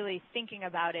aren't really thinking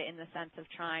about it in the sense of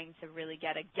trying to really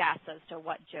get a guess as to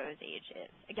what Joe's age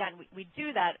is. Again, we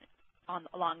do that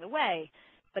along the way,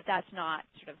 but that's not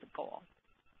sort of the goal.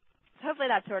 So hopefully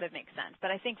that sort of makes sense,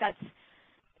 but I think that's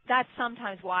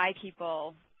sometimes why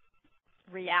people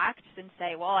react and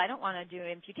say, well, I don't want to do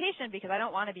imputation because I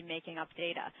don't want to be making up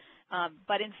data.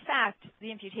 But in fact,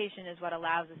 the imputation is what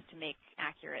allows us to make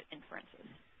accurate inferences.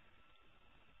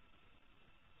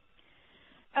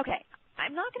 Okay,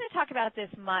 I'm not going to talk about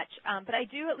this much, but I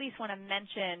do at least want to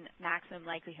mention maximum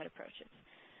likelihood approaches.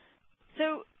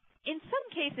 So in some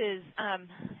cases,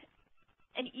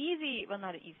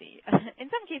 in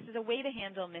some cases, a way to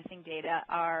handle missing data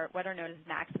are what are known as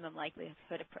maximum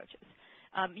likelihood approaches.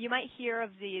 You might hear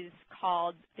of these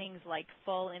called things like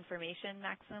full information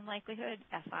maximum likelihood,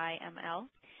 FIML.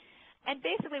 And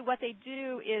basically what they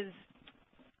do is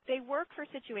they work for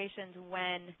situations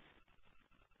when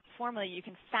formally you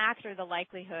can factor the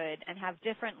likelihood and have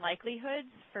different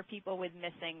likelihoods for people with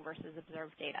missing versus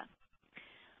observed data.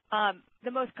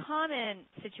 The most common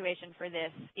situation for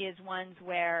this is ones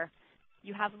where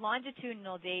you have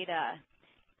longitudinal data,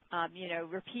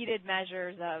 repeated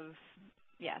measures of,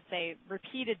 say,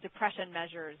 repeated depression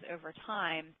measures over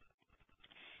time,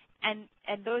 and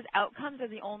those outcomes are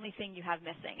the only thing you have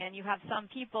missing. And you have some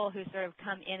people who sort of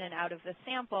come in and out of the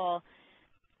sample,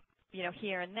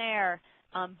 here and there,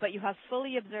 but you have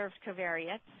fully observed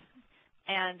covariates.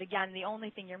 And again, the only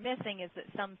thing you're missing is that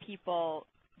some people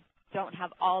don't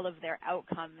have all of their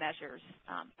outcome measures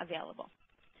available.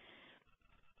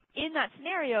 In that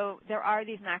scenario, there are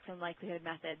these maximum likelihood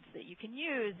methods that you can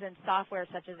use, and software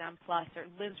such as M+ or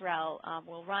Lizrel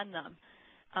will run them.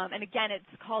 And again, it's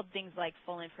called things like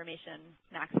full information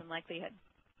maximum likelihood.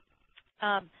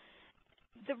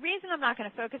 The reason I'm not going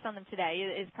to focus on them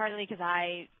today is partly because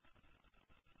I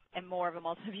am more of a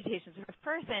multiple imputation sort of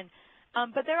person,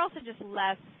 but they're also just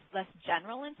less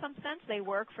general in some sense. They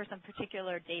work for some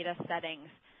particular data settings,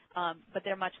 but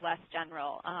they're much less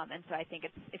general. And so I think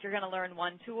if you're going to learn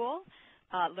one tool,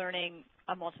 learning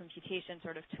a multiple imputation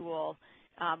sort of tool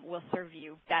will serve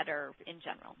you better in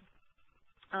general.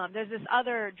 There's this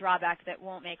other drawback that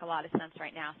won't make a lot of sense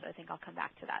right now, so I think I'll come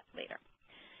back to that later.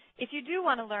 If you do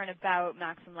want to learn about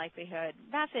maximum likelihood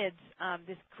methods,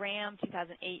 this Graham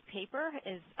 2008 paper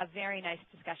is a very nice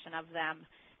discussion of them,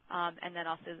 and then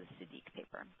also the Sadiq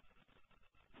paper.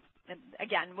 And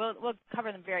again, we'll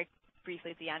cover them very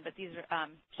briefly at the end, but these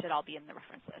should all be in the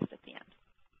reference list at the end.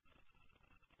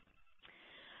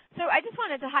 So I just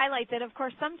wanted to highlight that, of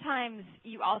course, sometimes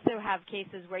you also have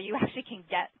cases where you actually can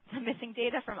get the missing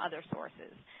data from other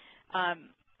sources.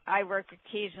 I work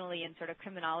occasionally in sort of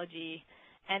criminology,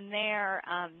 and there,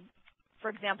 for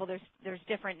example, there's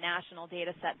different national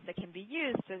data sets that can be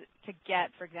used to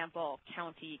get, for example,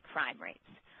 county crime rates.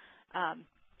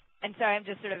 And so I'm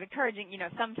just sort of encouraging,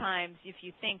 sometimes if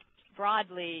you think,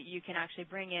 broadly, you can actually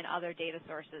bring in other data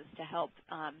sources to help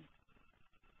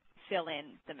fill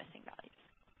in the missing values.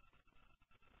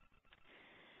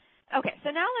 Okay, so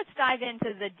now let's dive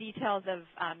into the details of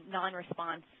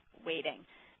non-response weighting.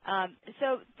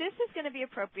 So this is going to be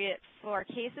appropriate for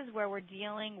cases where we're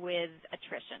dealing with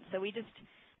attrition. So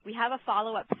we have a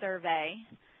follow-up survey,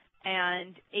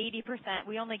 and 80%,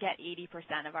 we only get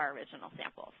 80% of our original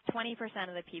samples. 20%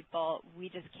 of the people we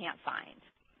just can't find.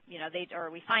 You know,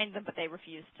 or we find them, but they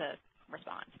refuse to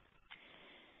respond.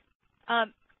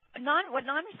 What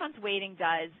non-response weighting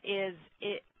does is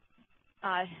it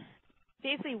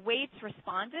basically weights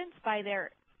respondents by their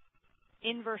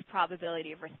inverse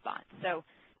probability of response. So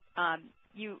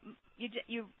you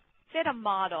fit a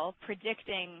model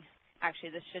predicting, actually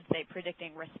this should say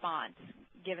predicting response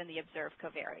given the observed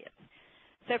covariates.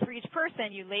 So for each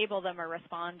person, you label them a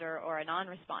responder or a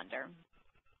non-responder,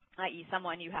 i.e.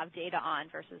 someone you have data on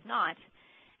versus not,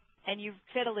 and you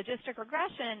fit a logistic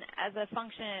regression as a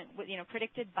function,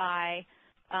 predicted by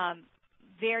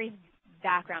various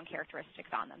background characteristics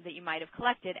on them that you might have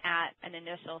collected at an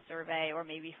initial survey or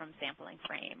maybe from sampling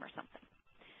frame or something.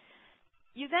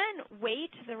 You then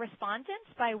weight the respondents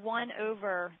by 1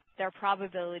 over their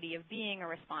probability of being a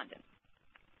respondent.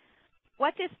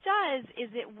 What this does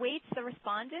is it weights the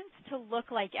respondents to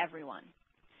look like everyone.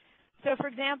 So for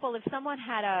example, if someone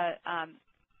had a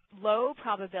low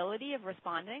probability of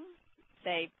responding,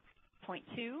 say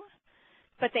 0.2,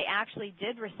 but they actually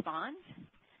did respond,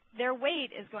 their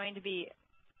weight is going to be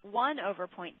 1 over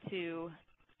 0.2,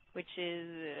 which is,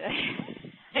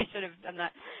 it's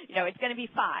going to be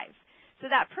 5. So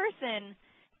that person,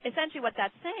 essentially what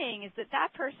that's saying is that that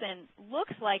person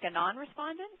looks like a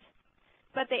non-respondent,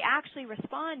 but they actually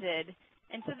responded,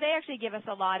 and so they actually give us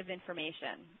a lot of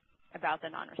information about the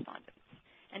non-respondents.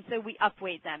 And so we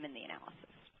upweight them in the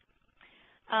analysis.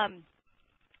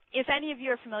 If any of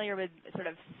you are familiar with sort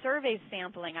of survey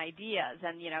sampling ideas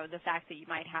and, the fact that you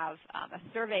might have a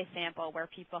survey sample where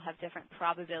people have different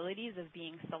probabilities of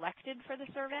being selected for the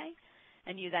survey,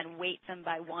 and you then weight them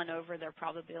by 1 over their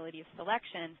probability of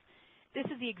selection, this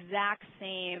is the exact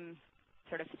same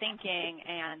sort of thinking,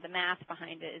 and the math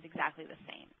behind it is exactly the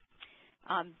same.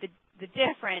 The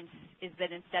difference is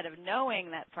that instead of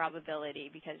knowing that probability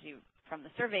from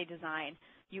the survey design,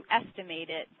 you estimate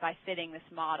it by fitting this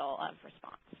model of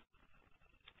response.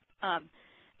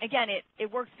 Again,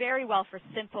 it works very well for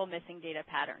simple missing data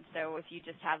patterns. So if you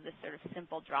just have this sort of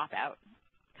simple dropout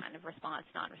kind of response,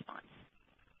 non-response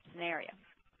scenario.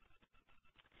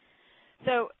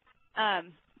 So,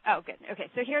 good. Okay,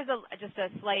 so here's just a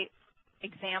slight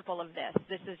example of this.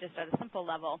 This is just at a simple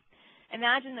level.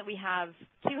 Imagine that we have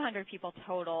 200 people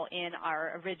total in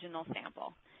our original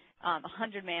sample,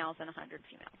 100 males and 100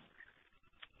 females.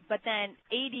 But then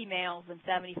 80 males and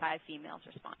 75 females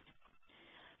respond.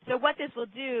 So what this will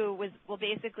do is we'll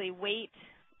basically weight,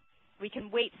 we can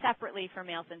weight separately for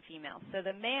males and females. So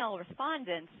the male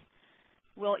respondents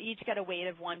will each get a weight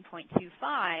of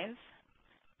 1.25,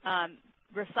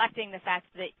 reflecting the fact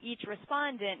that each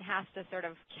respondent has to sort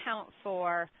of count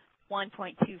for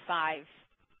 1.25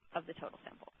 of the total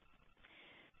sample.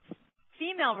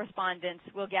 Female respondents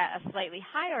will get a slightly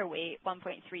higher weight,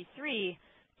 1.33,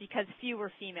 because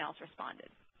fewer females responded.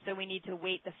 So we need to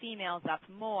weight the females up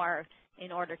more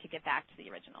in order to get back to the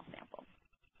original sample.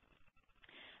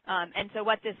 And so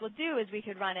what this will do is we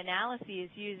could run analyses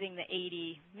using the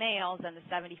 80 males and the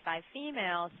 75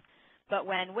 females, but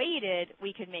when weighted,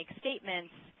 we could make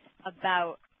statements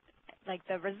about, like,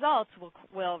 the results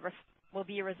will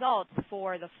be results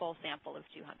for the full sample of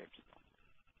 200 people.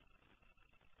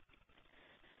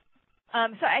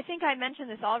 So I think I mentioned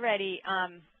this already,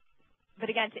 but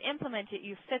again, to implement it,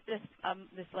 you fit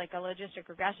this like a logistic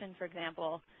regression, for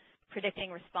example,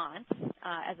 predicting response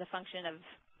as a function of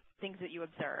things that you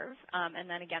observe, and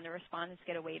then again, the respondents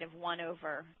get a weight of 1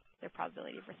 over their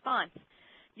probability of response.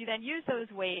 You then use those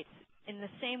weights in the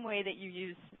same way that you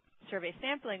use survey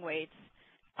sampling weights.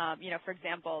 For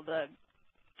example, the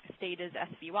state is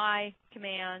SVY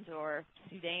commands or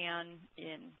Sudan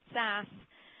in SAS,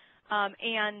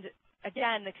 and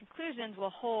again, the conclusions will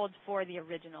hold for the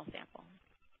original sample.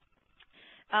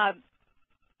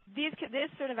 This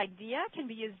sort of idea can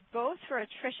be used both for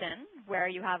attrition, where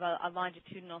you have a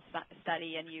longitudinal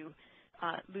study and you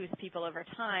lose people over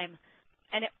time,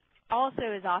 and it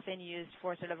also is often used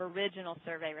for sort of original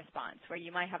survey response, where you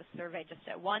might have a survey just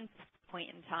at one point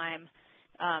in time,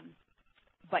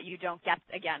 but you don't get,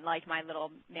 again, like my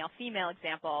little male-female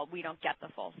example, we don't get the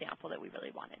full sample that we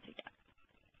really wanted to get.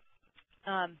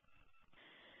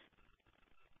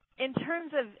 In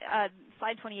terms of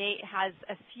slide 28 has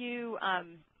a few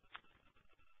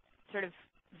sort of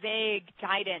vague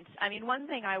guidance. I mean, one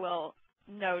thing I will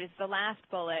note is the last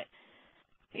bullet.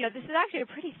 This is actually a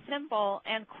pretty simple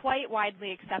and quite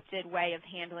widely accepted way of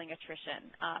handling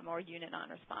attrition or unit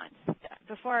non-response.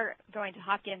 Before going to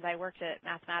Hopkins, I worked at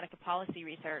Mathematica Policy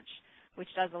Research, which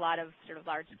does a lot of sort of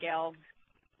large-scale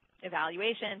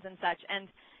evaluations and such, and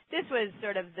this was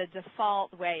sort of the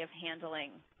default way of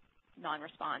handling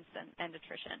non-response and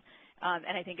attrition.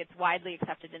 And I think it's widely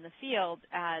accepted in the field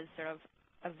as sort of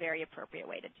a very appropriate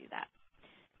way to do that.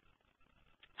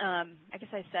 I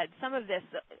guess I said some of this.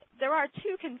 There are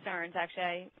two concerns,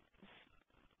 actually.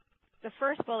 The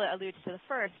first bullet alludes to the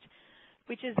first,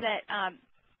 which is that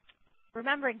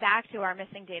remembering back to our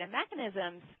missing data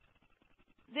mechanisms,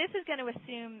 this is going to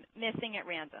assume missing at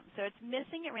random. So it's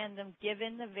missing at random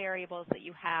given the variables that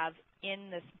you have in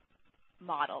this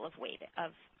model of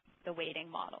the weighting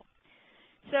model.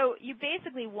 So you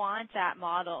basically want that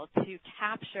model to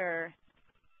capture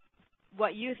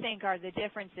what you think are the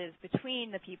differences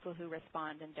between the people who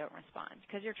respond and don't respond,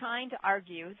 because you're trying to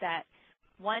argue that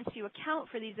once you account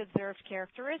for these observed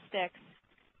characteristics,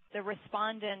 the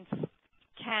respondents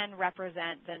can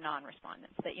represent the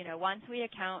non-respondents. That, once we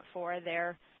account for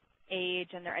their age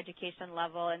and their education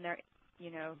level and their,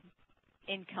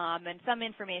 income and some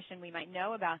information we might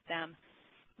know about them,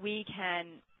 we can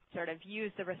sort of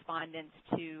use the respondents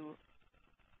to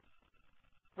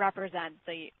represent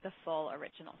the full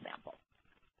original sample.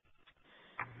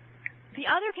 The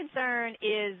other concern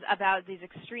is about these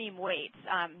extreme weights.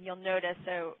 You'll notice,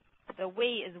 so the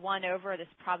weight is 1 over this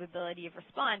probability of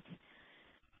response.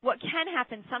 What can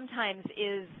happen sometimes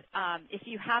is if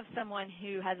you have someone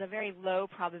who has a very low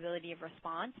probability of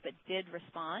response but did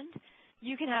respond,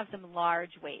 you can have some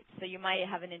large weights. So you might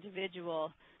have an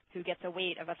individual who gets a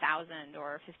weight of 1,000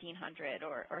 or 1,500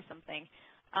 or something.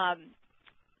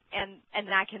 And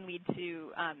that can lead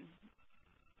to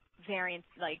variance,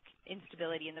 like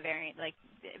instability in the variant, like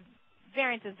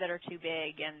variances that are too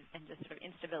big and just sort of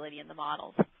instability in the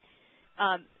models.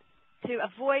 To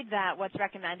avoid that, what's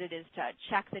recommended is to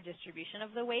check the distribution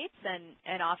of the weights,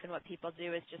 and often what people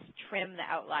do is just trim the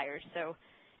outliers. So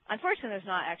unfortunately, there's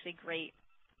not actually great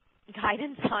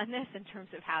guidance on this in terms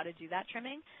of how to do that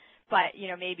trimming, but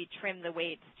maybe trim the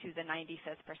weights to the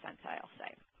 95th percentile,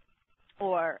 say.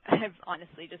 Or I've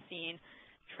honestly just seen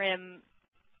trim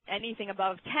anything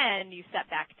above 10, you step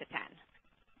back to 10.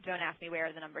 Don't ask me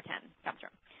where the number 10 comes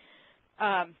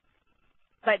from.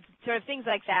 But sort of things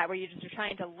like that where you're just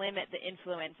trying to limit the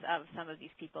influence of some of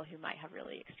these people who might have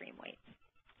really extreme weights.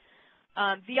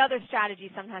 The other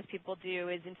strategy sometimes people do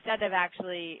is instead of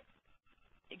actually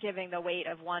giving the weight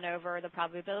of 1 over the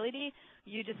probability,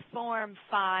 you just form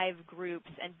 5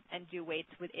 groups and do weights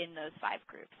within those 5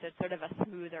 groups. So it's sort of a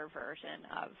smoother version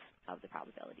of the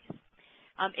probabilities.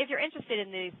 If you're interested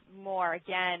in these more,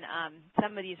 again,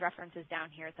 some of these references down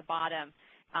here at the bottom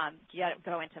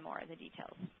go into more of the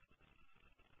details.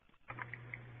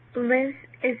 Liz,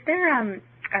 is there a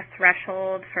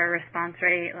threshold for response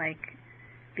rate, like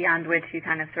beyond which you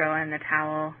kind of throw in the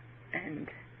towel? And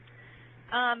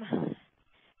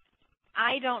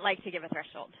I don't like to give a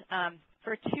threshold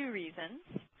for 2 reasons.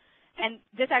 And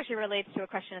this actually relates to a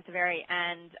question at the very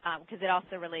end, because it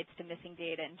also relates to missing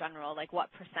data in general, like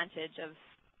what percentage of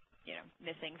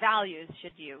missing values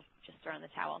should you just throw in the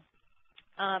towel.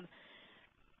 And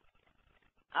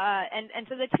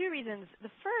so the 2 reasons,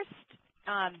 the first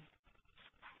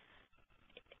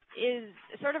is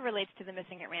sort of relates to the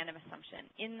missing at random assumption,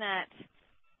 in that,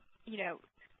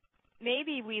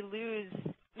 maybe we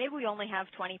only have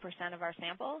 20% of our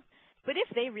sample, but if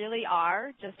they really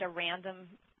are just a random,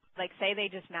 like say they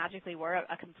just magically were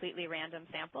a completely random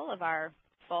sample of our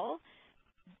full,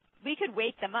 we could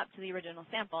weight them up to the original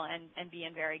sample and be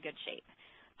in very good shape.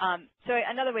 So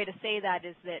another way to say that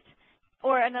is that,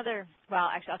 or another, well,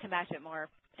 actually I'll come back to it more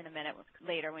in a minute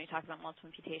later when we talk about multiple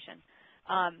imputation.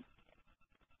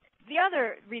 The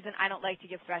other reason I don't like to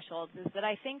give thresholds is that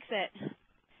I think that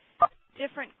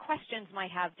different questions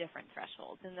might have different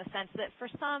thresholds, in the sense that for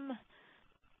some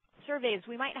surveys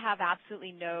we might have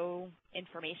absolutely no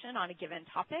information on a given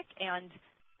topic, and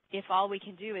if all we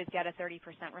can do is get a 30%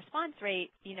 response rate,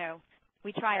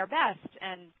 we try our best,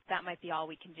 and that might be all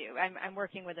we can do. I'm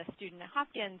working with a student at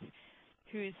Hopkins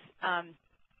who's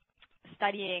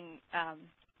studying,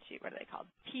 what are they called?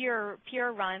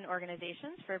 Peer-run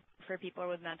organizations for people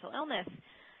with mental illness.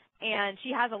 And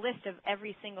she has a list of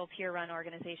every single peer-run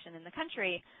organization in the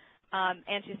country,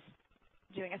 and she's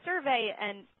doing a survey,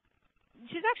 and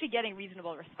she's actually getting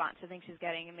reasonable response. I think she's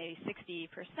getting maybe 60%.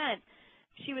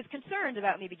 She was concerned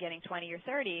about maybe getting 20 or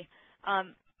 30,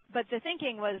 but the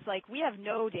thinking was like, we have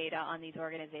no data on these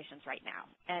organizations right now,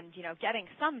 and getting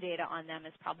some data on them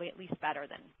is probably at least better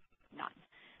than none.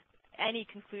 Any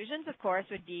conclusions, of course,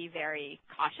 would be very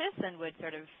cautious and would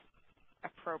sort of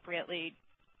appropriately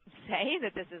say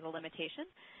that this is a limitation.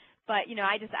 But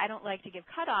I don't like to give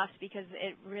cutoffs because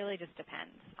it really just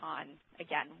depends on,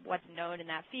 again, what's known in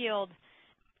that field,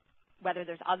 whether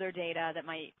there's other data that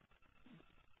might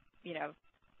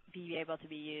be able to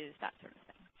be used, that sort of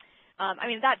thing. I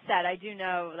mean, that said, I do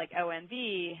know like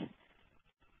OMB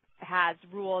has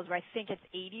rules where I think it's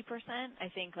 80%. I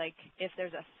think like if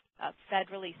there's a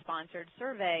federally sponsored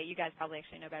survey, you guys probably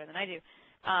actually know better than I do,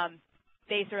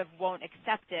 they sort of won't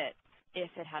accept it if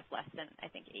it has less than, I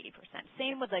think, 80%.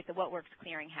 Same with like the What Works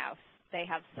Clearinghouse. They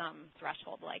have some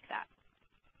threshold like that.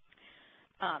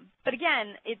 But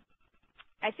again,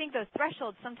 I think those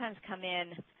thresholds sometimes come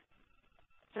in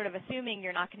sort of assuming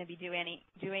you're not going to be doing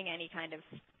any kind of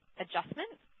adjustment,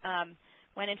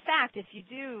 when in fact, if you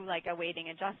do like a weighting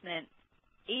adjustment,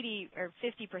 80 or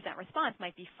 50% response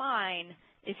might be fine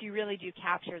if you really do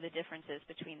capture the differences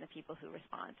between the people who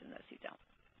respond and those who don't.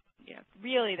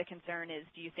 Really the concern is,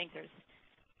 do you think there's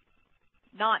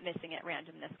not missing at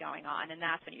randomness going on? And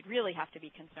that's when you'd really have to be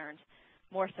concerned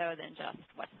more so than just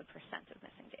what's the percent of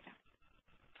missing data.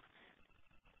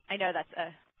 I know that's a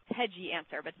hedgy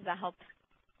answer, but does that help?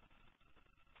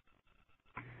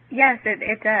 Yes,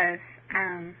 it does.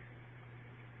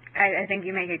 I think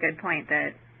you make a good point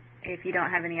that if you don't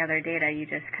have any other data, you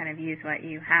just kind of use what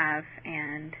you have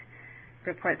and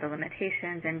report the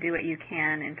limitations and do what you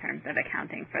can in terms of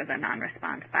accounting for the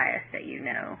non-response bias that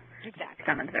exactly.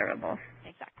 Some observables.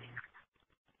 Exactly.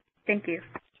 Thank you.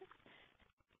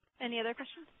 Any other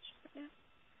questions? Yeah.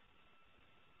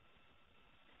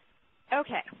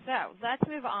 Okay, so let's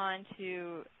move on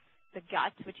to the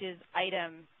guts, which is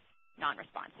item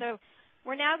non-response. So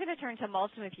we're now going to turn to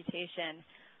multiple imputation,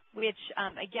 which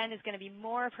again is going to be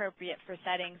more appropriate for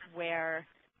settings where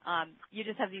you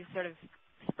just have these sort of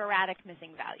sporadic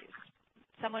missing values.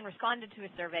 Someone responded to a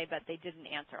survey, but they didn't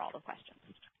answer all the questions.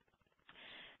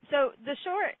 So the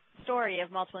short story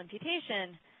of multiple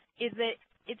imputation is that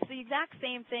it's the exact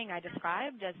same thing I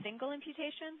described as single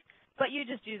imputation, but you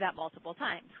just do that multiple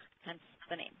times, hence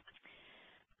the name.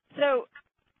 So,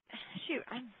 shoot,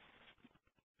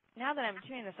 now that I'm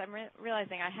doing this, I'm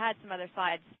realizing I had some other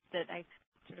slides that I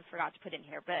sort of forgot to put in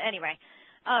here. But anyway,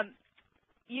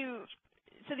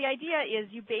 so the idea is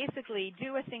you basically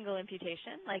do a single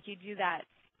imputation, like you do that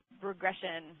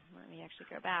regression. Let me actually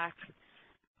go back.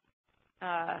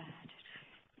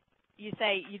 You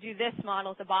say you do this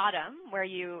model at the bottom where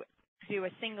you do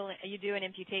an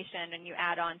imputation and you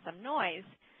add on some noise,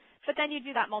 but then you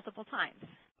do that multiple times.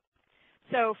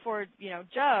 So for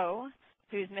Joe,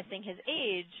 who's missing his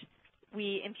age,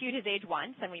 we impute his age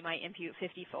once, and we might impute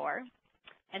 54.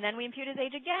 And then we impute his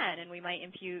age again, and we might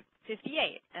impute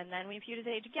 58. And then we impute his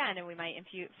age again, and we might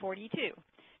impute 42.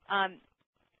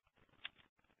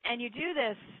 And you do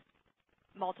this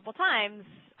multiple times.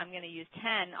 I'm going to use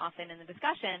 10 often in the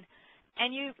discussion.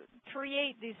 And you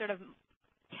create these sort of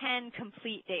 10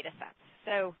 complete data sets.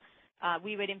 So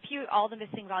we would impute all the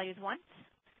missing values once.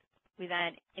 We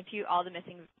then impute all the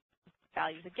missing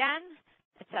values again,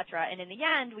 et cetera. And in the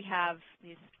end, we have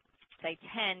these, say,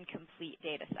 10 complete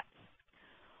data sets.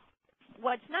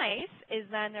 What's nice is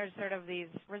then there's sort of these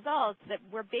results that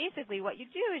were basically what you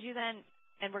do is you then,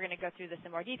 and we're going to go through this in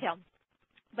more detail,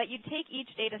 but you take each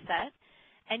data set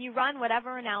and you run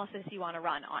whatever analysis you want to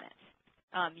run on it.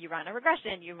 You run a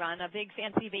regression, you run a big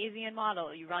fancy Bayesian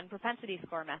model, you run propensity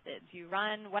score methods, you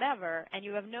run whatever, and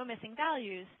you have no missing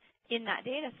values in that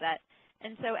data set,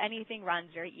 and so anything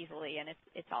runs very easily and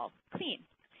it's all clean.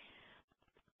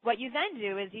 What you then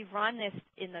do is you've run this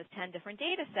in those 10 different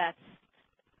data sets.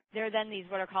 There are then these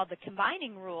what are called the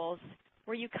combining rules,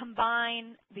 where you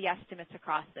combine the estimates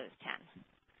across those 10.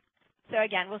 So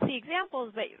again, we'll see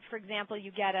examples, but for example,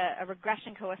 you get a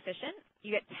regression coefficient.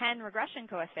 You get 10 regression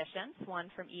coefficients, one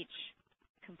from each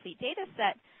complete data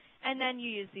set, and then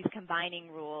you use these combining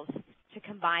rules to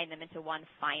combine them into one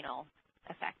final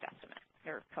effect estimate,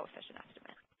 or coefficient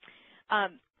estimate.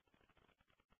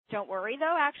 Don't worry,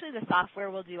 though. Actually, the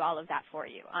software will do all of that for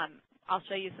you. I'll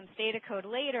show you some Stata code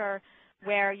later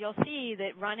where you'll see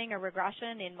that running a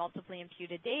regression in multiply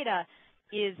imputed data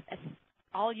is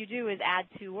all you do is add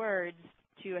 2 words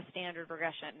to a standard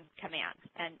regression command,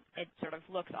 and it sort of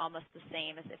looks almost the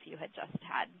same as if you had just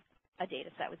had a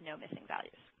data set with no missing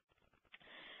values.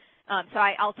 So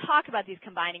I'll talk about these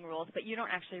combining rules, but you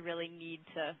don't actually really need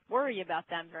to worry about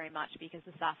them very much because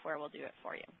the software will do it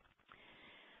for you.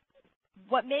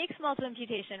 What makes multiple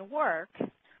imputation work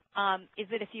is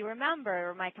that if you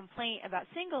remember, my complaint about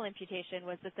single imputation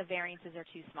was that the variances are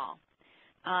too small.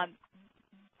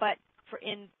 But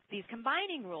in these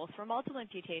combining rules for multiple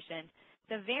imputation,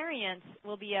 the variance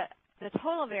will be the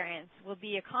total variance will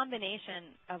be a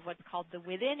combination of what's called the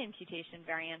within imputation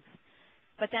variance,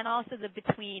 but then also the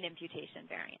between imputation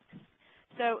variance.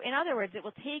 So in other words, it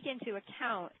will take into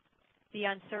account the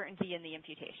uncertainty in the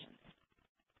imputations.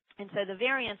 And so the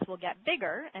variance will get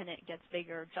bigger, and it gets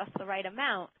bigger just the right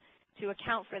amount to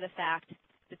account for the fact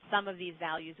that some of these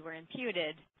values were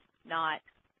imputed, not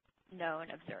known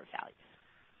observed values.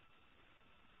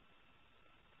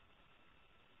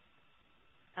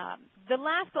 The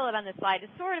last bullet on this slide is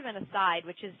sort of an aside,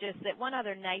 which is just that one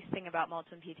other nice thing about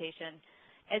multiple imputation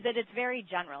is that it's very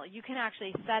general. You can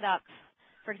actually set up,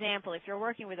 for example, if you're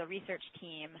working with a research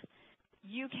team,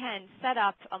 you can set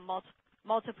up a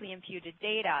multiply imputed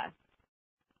data.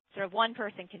 Sort of one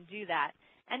person can do that,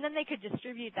 and then they could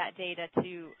distribute that data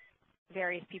to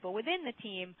various people within the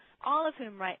team, all of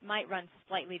whom might run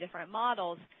slightly different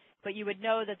models, but you would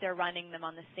know that they're running them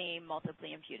on the same multiply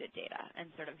imputed data and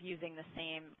sort of using the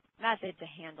same method to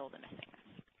handle the missingness.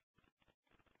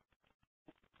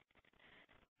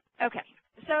 Okay,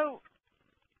 so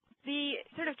the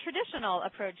sort of traditional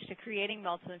approach to creating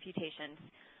multiple imputations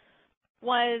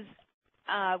was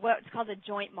what's called a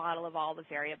joint model of all the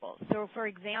variables. So for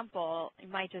example, you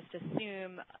might just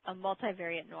assume a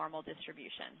multivariate normal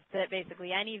distribution, that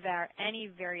basically any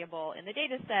variable in the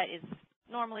data set is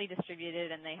normally distributed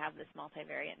and they have this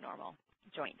multivariate normal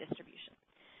joint distribution.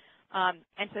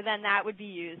 And so then that would be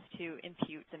used to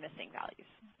impute the missing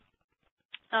values.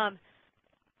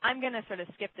 I'm going to sort of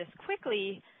skip this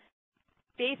quickly,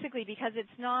 basically because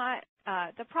it's not,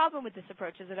 the problem with this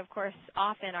approach is that, of course,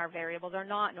 often our variables are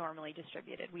not normally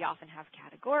distributed. We often have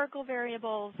categorical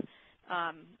variables,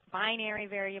 binary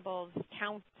variables,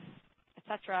 counts,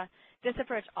 etc. This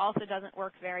approach also doesn't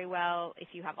work very well if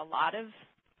you have a lot of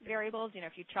variables. You know,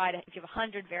 if you have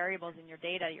 100 variables in your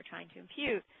data you're trying to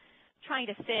impute, trying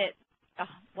to fit a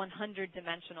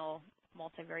 100-dimensional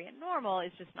multivariate normal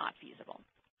is just not feasible.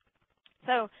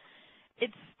 So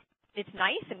it's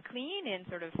nice and clean in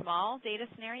sort of small data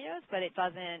scenarios, but it's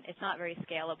not very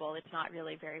scalable. It's not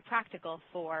really very practical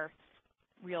for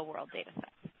real-world data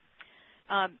sets.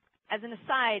 As an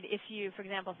aside, if you, for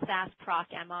example, SAS proc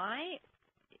MI,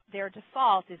 their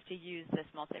default is to use this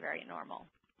multivariate normal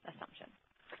assumption.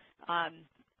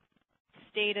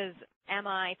 Stata's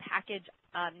MI package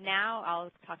now,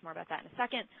 I'll talk more about that in a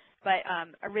second, but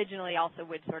originally also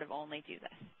would sort of only do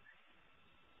this.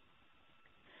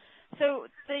 So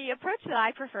the approach that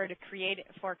I prefer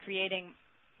for creating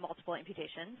multiple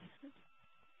imputations,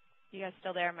 you guys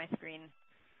still there on my screen?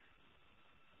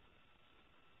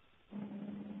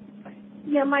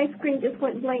 Yeah, my screen just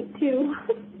went blank too.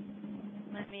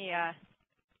 Let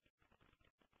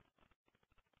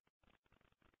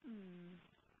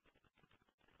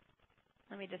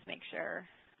me just make sure.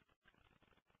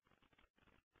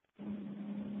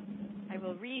 I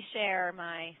will reshare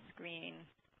my screen.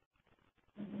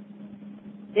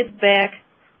 It's back.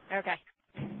 Okay.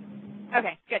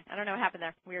 Okay, good. I don't know what happened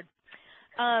there. Weird.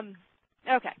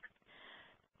 Okay.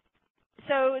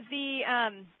 So the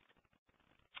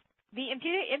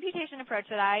imputation approach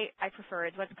that I prefer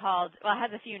is what's called, well, it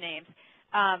has a few names.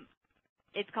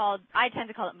 It's called, I tend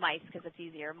to call it MICE because it's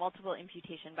easier, multiple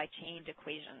imputation by chained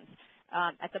equations.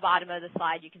 At the bottom of the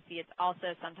slide, you can see it's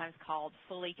also sometimes called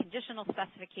fully conditional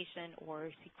specification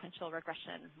or sequential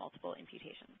regression multiple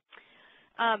imputation.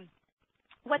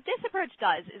 What this approach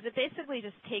does is it basically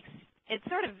just takes, it's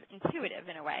sort of intuitive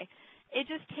in a way. It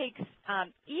just takes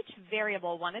each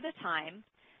variable one at a time,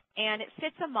 and it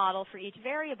fits a model for each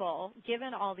variable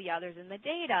given all the others in the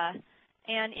data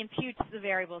and imputes the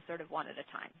variable sort of one at a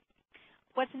time.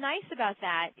 What's nice about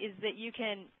that is that you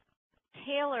can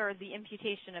tailor the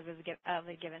imputation of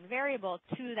a given variable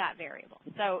to that variable.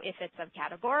 So if it's a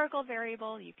categorical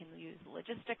variable, you can use the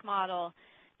logistic model.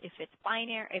 If it's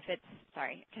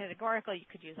categorical, you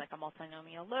could use like a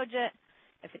multinomial logit.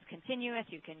 If it's continuous,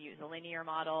 you can use a linear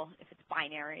model. If it's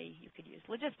binary, you could use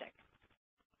logistic.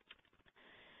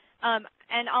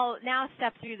 And I'll now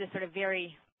step through this sort of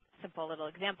very simple little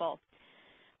example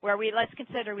where let's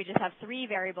consider we just have 3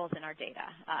 variables in our data.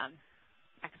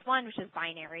 X1, which is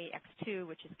binary, X2,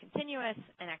 which is continuous,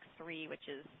 and X3, which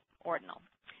is ordinal.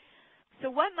 So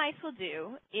what MICE will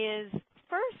do is,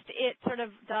 first, it sort of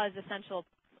does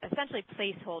essentially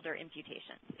placeholder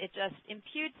imputations. It just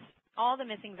imputes all the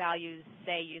missing values,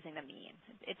 say, using the mean.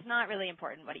 It's not really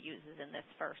important what it uses in this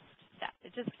first step.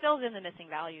 It just fills in the missing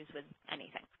values with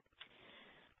anything.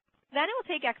 Then it will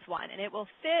take X1, and it will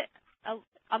fit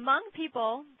among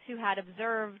people who had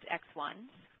observed X1s,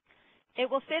 it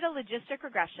will fit a logistic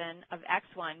regression of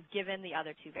X1 given the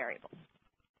other two variables.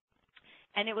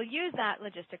 And it will use that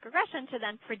logistic regression to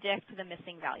then predict the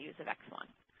missing values of X1.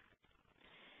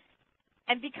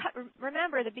 And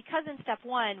remember that because in step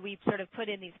 1 we sort of put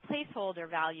in these placeholder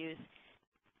values,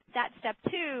 that step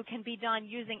 2 can be done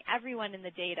using everyone in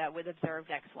the data with observed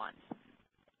X1s.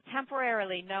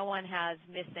 Temporarily, no one has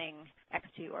missing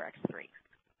X2 or X3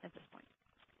 at this point.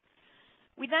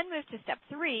 We then move to step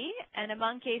 3, and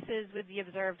among cases with the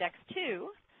observed X2,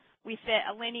 we fit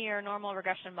a linear normal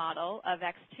regression model of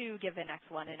X2 given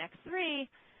X1 and X3,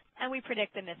 and we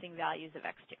predict the missing values of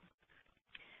X2.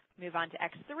 Move on to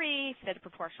X3, fit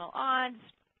proportional odds,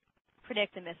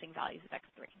 predict the missing values of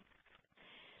X3.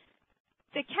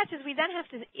 The catch is we then have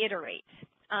to iterate.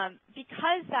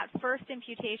 Because that first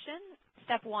imputation,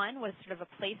 step 1, was sort of a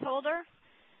placeholder,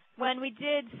 when we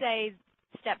did, say,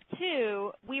 step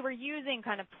 2, we were using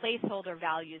kind of placeholder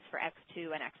values for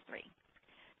X2 and X3.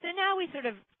 So now we sort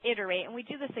of iterate, and we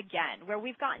do this again, where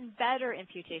we've gotten better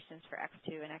imputations for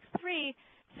X2 and X3,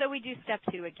 so we do step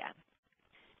 2 again.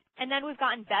 And then we've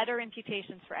gotten better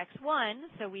imputations for X1,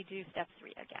 so we do step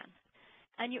 3 again.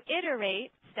 And you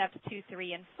iterate steps 2,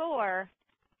 3, and 4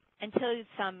 until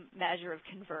some measure of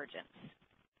convergence.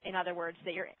 In other words,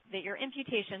 that your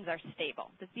imputations are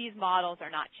stable, that these models are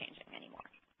not changing anymore.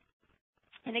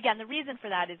 And again, the reason for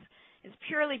that is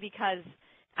purely because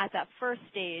at that first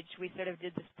stage, we sort of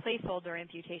did this placeholder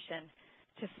imputation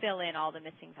to fill in all the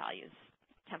missing values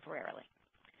temporarily.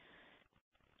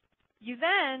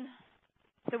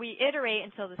 So we iterate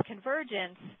until this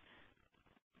convergence.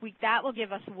 That will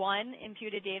give us one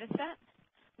imputed data set.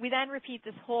 We then repeat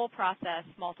this whole process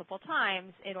multiple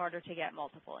times in order to get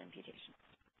multiple imputations.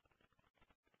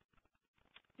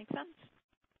 Make sense?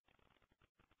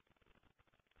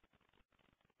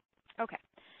 Okay.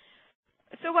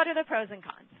 So what are the pros and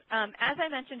cons? As I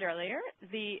mentioned earlier,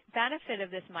 the benefit of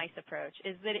this mice approach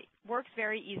is that it works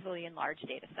very easily in large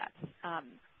data sets.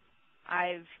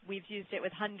 We've used it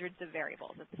with hundreds of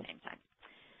variables at the same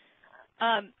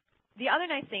time. The other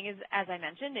nice thing is, as I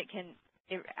mentioned, it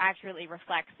accurately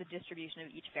reflects the distribution of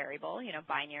each variable,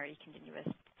 binary, continuous,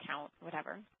 count,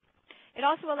 whatever. It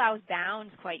also allows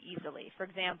bounds quite easily. For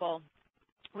example,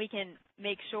 we can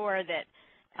make sure that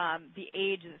the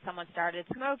age that someone started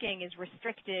smoking is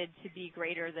restricted to be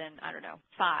greater than,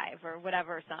 5 or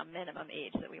whatever some minimum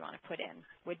age that we want to put in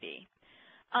would be.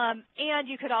 And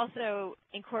you could also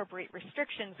incorporate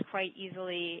restrictions quite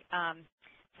easily.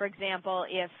 For example,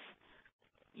 if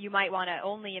you might want to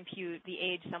only impute the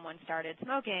age someone started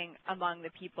smoking among the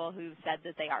people who said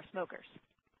that they are smokers.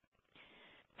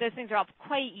 Those things are all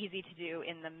quite easy to do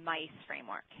in the mice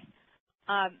framework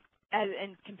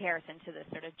in comparison to this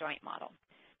sort of joint model.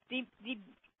 The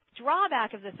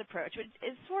drawback of this approach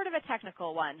is sort of a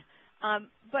technical one,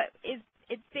 but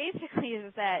it basically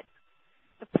is that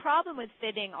the problem with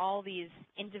fitting all these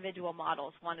individual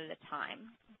models one at a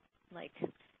time, like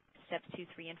steps 2,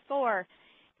 3, and 4,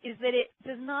 is that it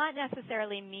does not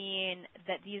necessarily mean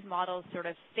that these models sort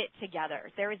of fit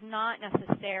together. There is not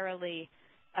necessarily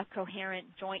a coherent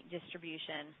joint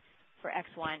distribution for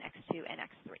X1, X2, and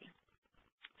X3.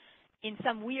 In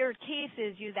some weird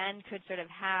cases, you then could sort of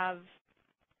have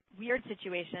weird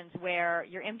situations where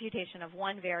your imputation of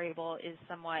one variable is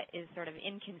sort of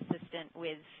inconsistent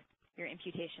with your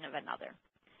imputation of another.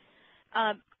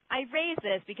 I raise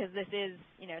this because this is,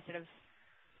 sort of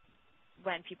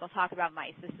when people talk about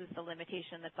mice, this is the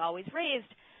limitation that's always raised.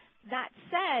 That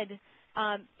said,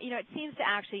 it seems to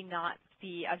actually not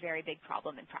be a very big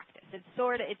problem in practice.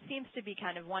 It seems to be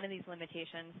kind of one of these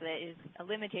limitations that is a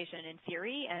limitation in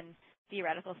theory, and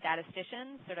theoretical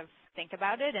statisticians sort of think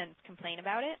about it and complain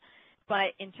about it.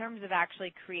 But in terms of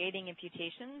actually creating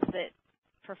imputations that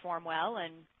perform well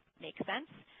and make sense,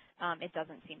 it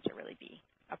doesn't seem to really be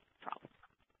a problem.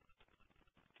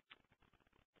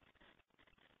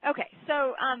 Okay,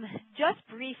 so just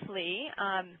briefly,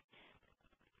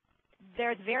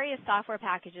 there's various software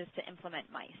packages to implement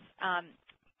mice.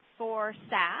 For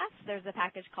SAS, there's a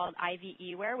package called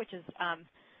IVEware, which is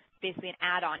basically an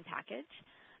add-on package.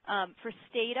 For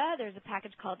Stata, there's a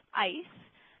package called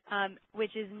ICE,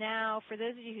 which is now, for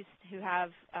those of you who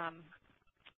have, I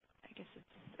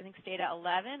think Stata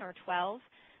 11 or 12,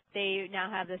 they now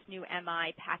have this new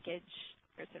MI package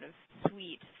or sort of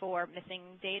suite for missing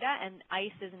data, and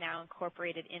ICE is now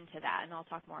incorporated into that, and I'll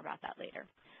talk more about that later.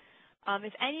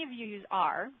 If any of you use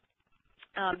R,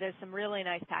 there's some really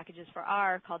nice packages for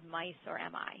R called MICE or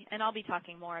MI, and I'll be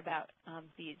talking more about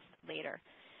these later.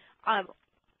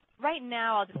 right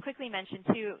now, I'll just quickly mention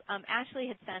too, Ashley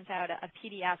had sent out a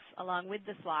PDF along with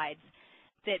the slides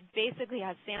that basically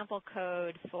has sample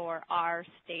code for R,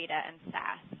 Stata, and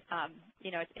SAS.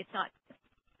 It's not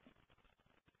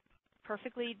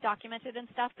perfectly documented and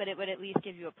stuff, but it would at least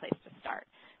give you a place to start.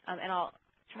 And I'll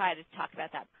try to talk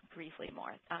about that briefly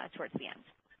more towards the end.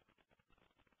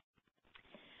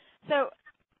 So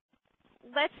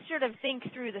let's sort of think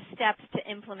through the steps to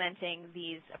implementing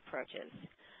these approaches.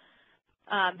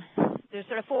 There's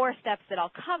sort of 4 steps that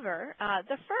I'll cover.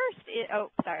 The first is,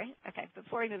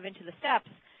 before we move into the steps,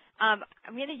 I'm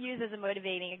going to use as a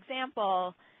motivating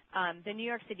example the New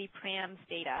York City PRAMS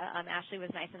data. Ashley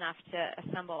was nice enough to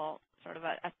assemble sort of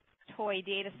a toy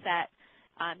data set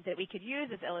that we could use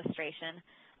as illustration.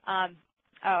 And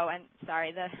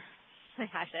sorry,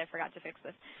 Ashley, I forgot to fix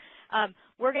this.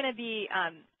 We're going to be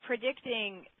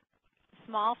predicting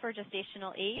small for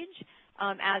gestational age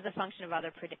as a function of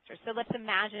other predictors. So let's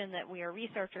imagine that we are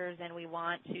researchers and we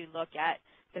want to look at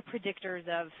the predictors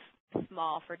of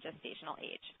small for gestational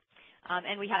age.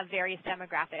 And we have various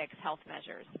demographics, health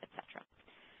measures, et cetera.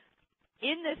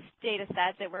 In this data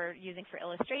set that we're using for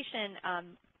illustration,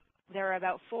 there are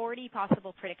about 40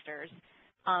 possible predictors,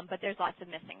 but there's lots of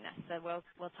missingness. So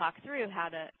we'll talk through how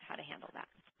to handle that.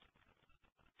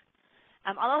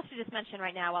 I'll also just mention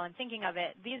right now, while I'm thinking of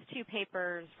it, these 2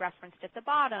 papers referenced at the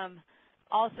bottom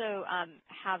also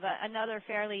have another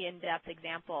fairly in-depth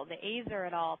example. The Azer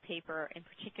et al. Paper in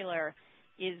particular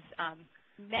is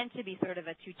meant to be sort of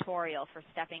a tutorial for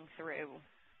stepping through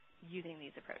using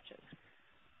these approaches.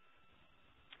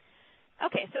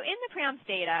 Okay, so in the PRAMS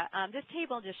data, this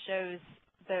table just shows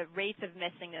the rates of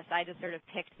missingness. I just sort of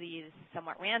picked these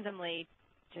somewhat randomly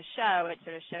to show. It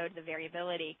sort of showed the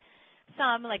variability.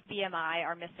 Some, like BMI,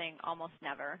 are missing almost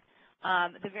never.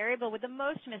 The variable with the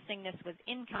most missingness was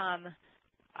income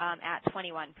at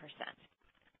 21%.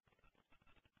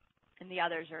 And the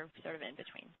others are sort of in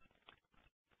between.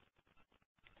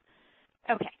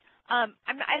 Okay. I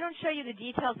don't show you the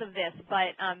details of this,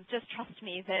 but just trust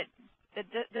me that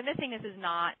the missingness is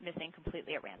not missing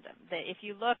completely at random. That if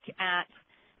you look at,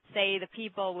 say, the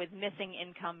people with missing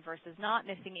income versus not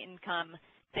missing income,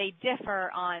 they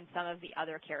differ on some of the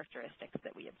other characteristics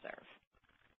that we observe.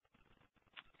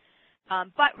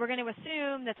 But we're going to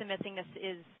assume that the missingness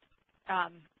is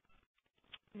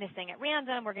missing at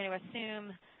random. We're going to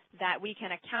assume that we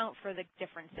can account for the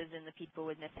differences in the people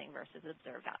with missing versus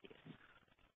observed values.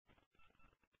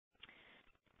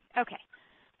 Okay.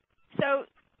 So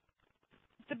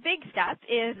the big step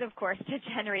is, of course, to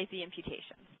generate the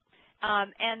imputations.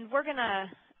 And we're going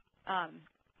to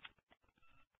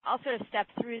I'll sort of step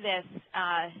through this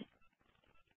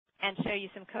and show you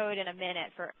some code in a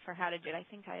minute for how to do it. I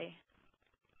think let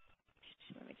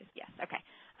me just, yes, okay.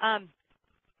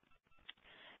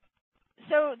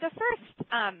 So the first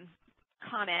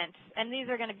comment, and these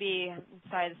are going to be,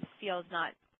 sorry, this field's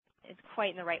not, it's quite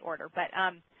in the right order, but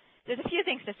there's a few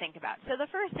things to think about. So the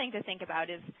first thing to think about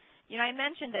is, I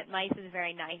mentioned that mice is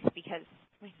very nice because,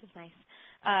 mice is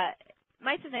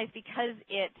nice because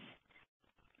it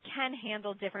can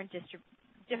handle different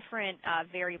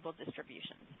variable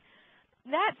distributions.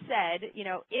 That said,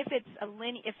 if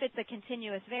it's a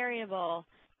continuous variable,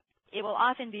 it will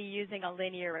often be using a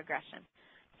linear regression.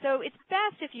 So it's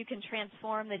best if you can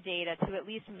transform the data to at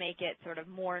least make it sort of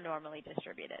more normally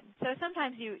distributed. So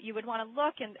sometimes you would want to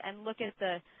look and look at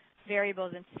the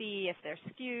variables and see if they're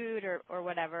skewed or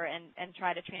whatever, and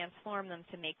try to transform them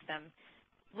to make them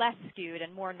less skewed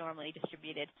and more normally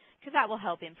distributed, because that will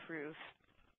help improve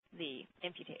the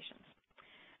imputations.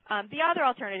 The other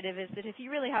alternative is that if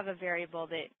you really have a variable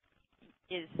that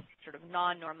is sort of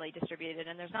non-normally distributed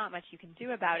and there's not much you can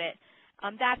do about it,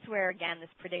 that's where, again, this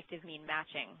predictive mean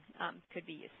matching could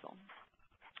be useful.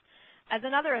 As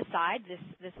another aside,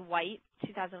 this White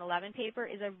 2011 paper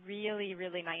is a really,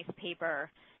 really nice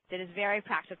paper that is very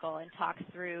practical and talks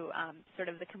through sort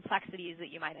of the complexities that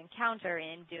you might encounter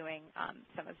in doing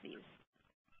some of these,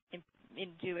 in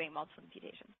doing multiple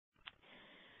imputations.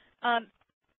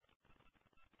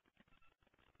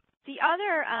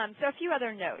 So a few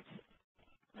other notes.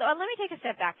 Let me take a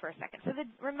step back for a second. So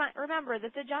remember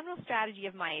that the general strategy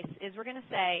of mice is we're going to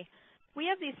say, we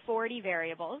have these 40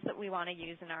 variables that we want to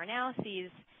use in our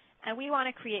analyses, and we want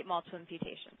to create multiple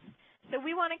imputations. So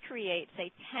we want to create,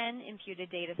 say, 10 imputed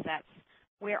data sets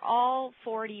where all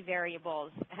 40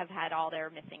 variables have had all their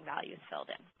missing values filled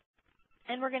in.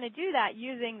 And we're going to do that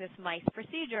using this mice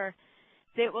procedure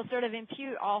that will sort of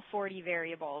impute all 40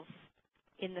 variables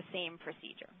in the same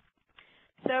procedure.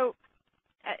 So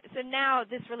now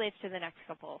this relates to the next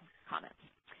couple comments.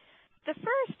 The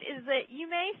first is that you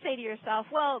may say to yourself,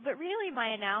 well, but really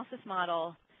my analysis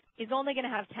model is only going to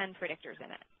have 10 predictors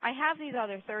in it. I have these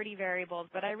other 30 variables,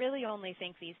 but I really only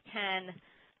think these 10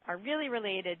 are really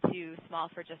related to small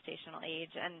for gestational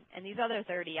age, and these other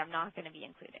 30 I'm not going to be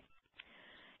including.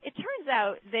 It turns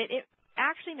out that it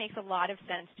actually makes a lot of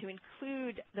sense to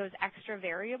include those extra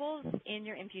variables in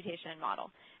your imputation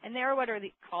model, and they're what are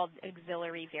called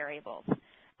auxiliary variables.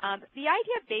 The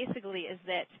idea basically is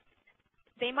that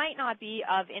they might not be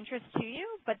of interest to you,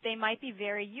 but they might be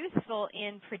very useful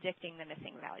in predicting the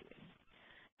missing values.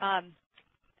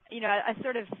 A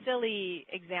sort of silly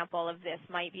example of this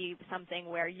might be something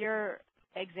where you're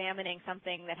examining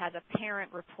something that has a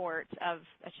parent report of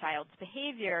a child's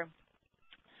behavior.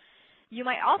 You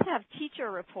might also have teacher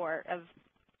report of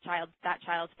that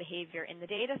child's behavior in the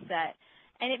data set,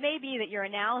 and it may be that your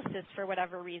analysis, for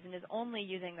whatever reason, is only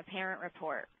using the parent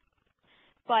report.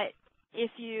 But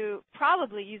if you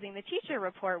probably using the teacher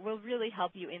report will really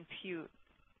help you impute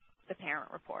the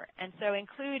parent report. And so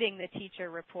including the teacher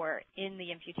report in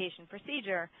the imputation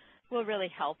procedure will really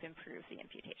help improve the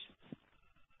imputations.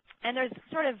 And there's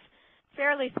sort of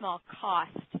fairly small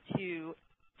cost to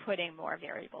putting more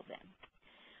variables in.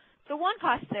 The one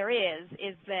cost there is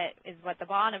what the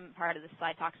bottom part of the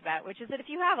slide talks about, which is that if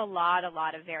you have a lot of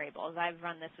variables, I've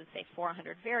run this with, say,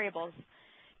 400 variables,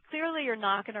 clearly you're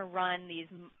not going to run these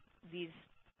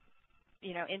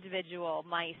individual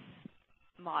mice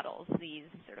models, these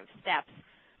sort of steps,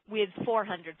 with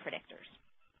 400 predictors.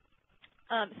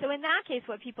 So in that case,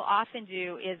 what people often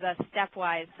do is a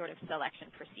stepwise sort of selection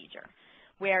procedure,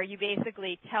 where you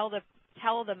basically tell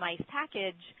the mice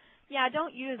package, yeah,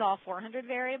 don't use all 400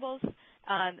 variables.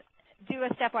 Do a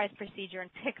stepwise procedure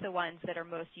and pick the ones that are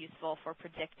most useful for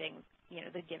predicting,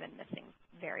 the given missing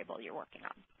variable you're working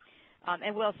on.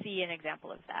 And we'll see an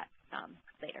example of that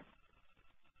later.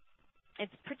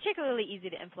 It's particularly easy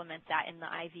to implement that in the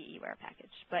IVEware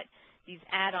package, but these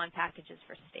add-on packages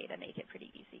for Stata make it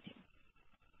pretty easy too.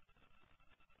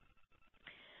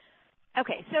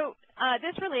 Okay, so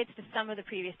this relates to some of the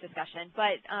previous discussion,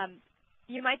 but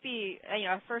you might be,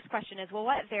 first question is, well,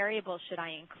 what variables should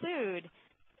I include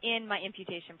in my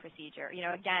imputation procedure?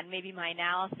 Again, maybe my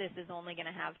analysis is only going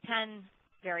to have 10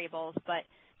 variables, but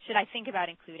should I think about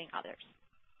including others?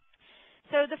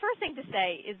 So the first thing to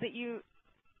say is that you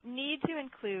need to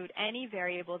include any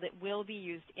variable that will be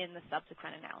used in the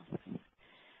subsequent analysis.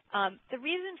 The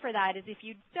reason for that is if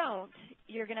you don't,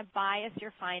 you're going to bias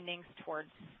your findings towards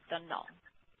the null.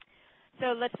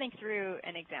 So let's think through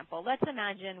an example. Let's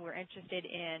imagine we're interested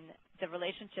in the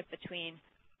relationship between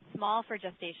small for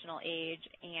gestational age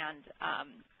and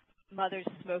mother's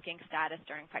smoking status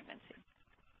during pregnancy.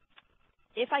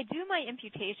 If I do my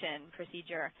imputation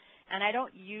procedure and I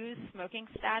don't use smoking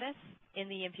status in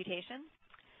the imputation,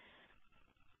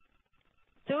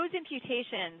 those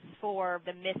imputations for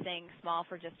the missing small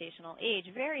for gestational age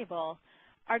variable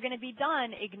are going to be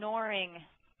done ignoring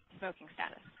smoking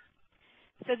status.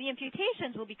 So the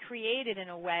imputations will be created in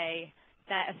a way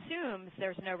that assumes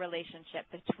there's no relationship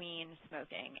between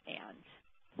smoking and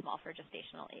small for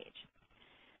gestational age.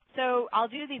 So I'll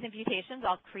do these imputations,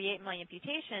 I'll create my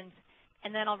imputations,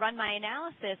 and then I'll run my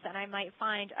analysis, and I might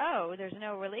find, oh, there's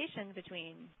no relation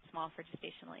between small for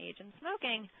gestational age and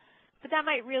smoking, but that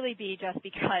might really be just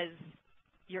because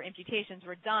your imputations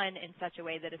were done in such a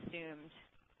way that assumed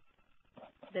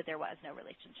that there was no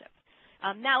relationship.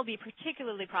 That will be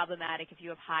particularly problematic if you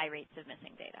have high rates of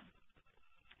missing data.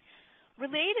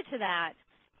 Related to that,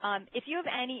 if you have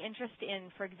any interest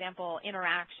in, for example,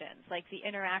 interactions, like the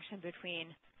interaction between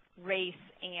race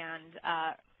and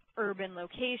urban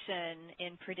location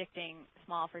in predicting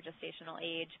small for gestational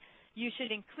age, you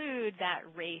should include that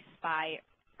race by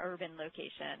urban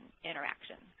location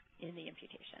interaction in the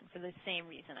imputation for the same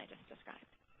reason I just described.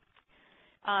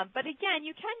 But again,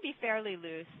 you can be fairly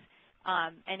loose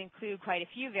and include quite a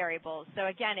few variables. So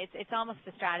again, it's almost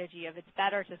a strategy of it's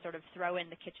better to sort of throw in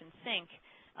the kitchen sink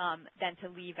than to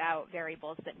leave out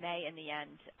variables that may, in the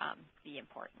end, be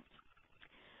important.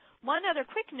 One other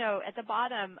quick note at the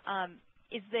bottom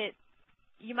is that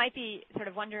you might be sort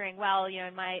of wondering, well,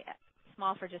 in my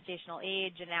small for gestational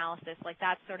age analysis, like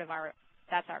that's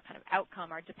our kind of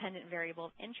outcome, our dependent variable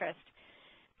of interest.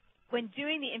 When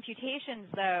doing the imputations,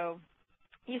 though,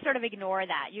 you sort of ignore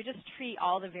that. You just treat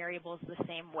all the variables the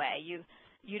same way.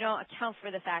 You don't account for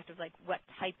the fact of like what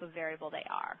type of variable they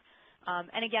are.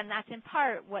 And again, that's in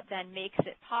part what then makes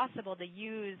it possible to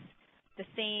use the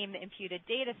same imputed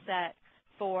data set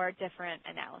for different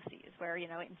analyses, where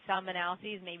in some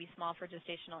analyses, maybe small for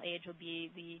gestational age will be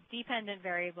the dependent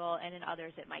variable, and in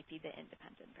others it might be the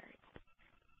independent variable.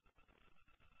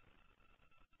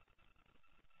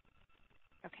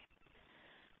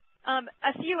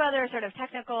 A few other sort of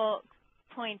technical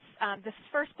points, this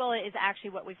first bullet is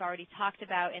actually what we've already talked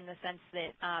about in the sense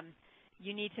that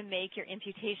you need to make your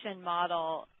imputation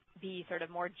model be sort of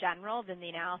more general than the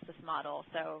analysis model.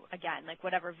 So again, like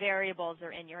whatever variables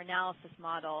are in your analysis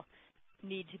model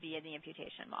need to be in the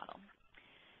imputation model.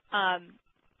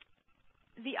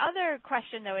 The other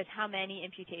question, though, is how many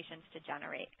imputations to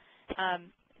generate.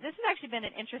 This has actually been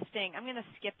an interesting, I'm going to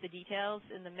skip the details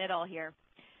in the middle here.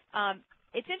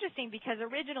 It's interesting because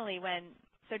originally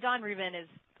so Don Rubin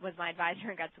was my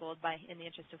advisor in grad school in the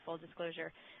interest of full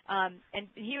disclosure, and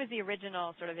he was the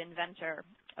original sort of inventor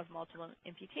of multiple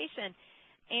imputation.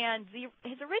 And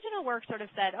his original work sort of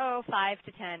said, 5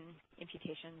 to 10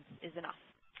 imputations is enough.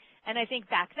 And I think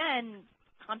back then,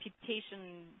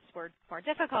 computations were more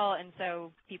difficult, and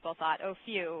so people thought,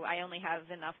 phew, I only have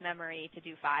enough memory to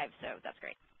do 5, so that's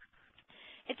great.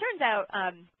 It turns out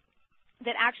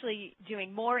that actually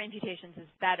doing more imputations is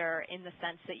better in the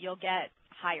sense that you'll get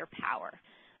higher power.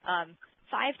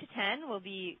 5 to 10 will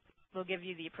give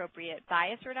you the appropriate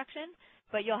bias reduction,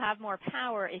 but you'll have more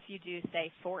power if you do,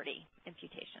 say, 40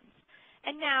 imputations.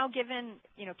 And now, given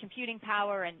computing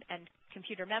power and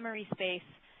computer memory space,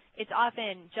 it's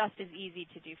often just as easy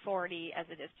to do 40 as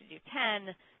it is to do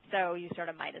 10, so you sort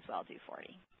of might as well do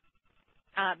 40.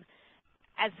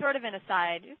 As sort of an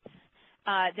aside,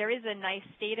 there is a nice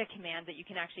stata command that you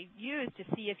can actually use to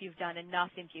see if you've done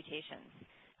enough imputations.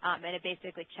 And it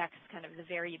basically checks kind of the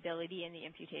variability in the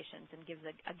imputations and gives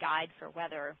a guide for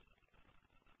whether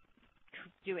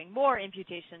doing more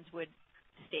imputations would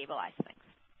stabilize things.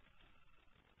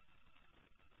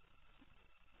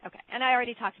 Okay, and I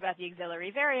already talked about the auxiliary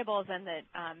variables and that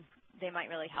they might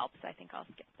really help, so I think I'll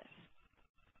skip this.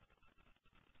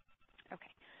 Okay.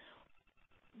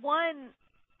 One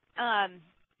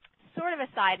sort of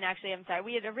aside, and actually, I'm sorry,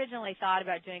 we had originally thought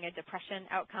about doing a depression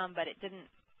outcome, but it didn't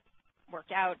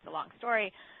work out. It's a long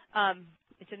story.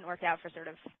 It didn't work out for sort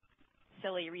of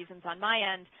silly reasons on my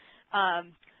end.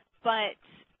 But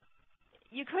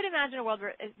you could imagine a world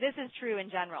where this is true in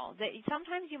general, that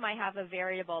sometimes you might have a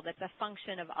variable that's a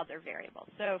function of other variables.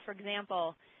 So, for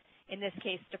example, in this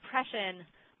case, depression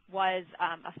was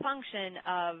a function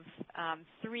of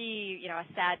 3, a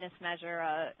sadness measure,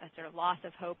 a sort of loss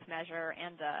of hope measure,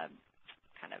 and a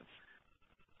kind of,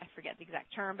 I forget the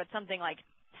exact term, but something like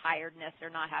tiredness or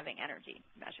not having energy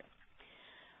measure.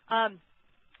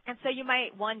 And so you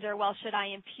might wonder, well, should I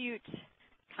impute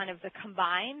kind of the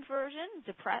combined version,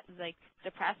 depress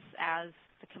as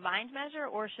the combined measure,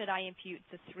 or should I impute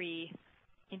the 3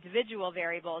 individual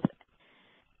variables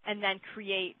and then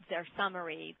create their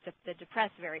summary, the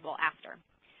depress variable, after?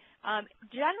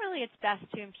 Generally, it's best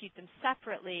to impute them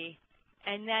separately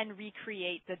and then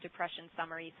recreate the depression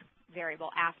summary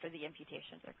variable after the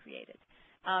imputations are created.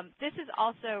 This is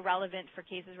also relevant for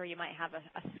cases where you might have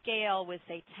a scale with,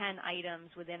 say, 10 items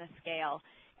within a scale,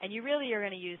 and you really are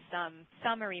going to use some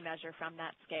summary measure from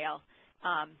that scale.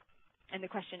 And the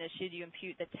question is, should you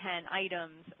impute the 10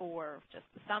 items or just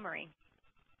the summary?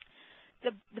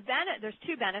 There's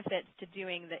 2 benefits to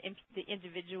doing the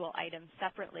individual items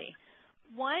separately.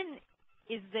 One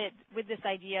is that with this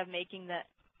idea of making the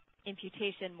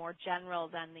imputation more general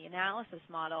than the analysis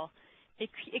model, it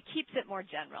keeps it more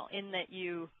general in that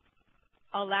you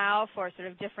allow for sort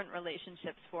of different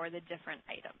relationships for the different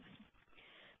items.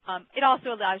 It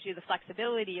also allows you the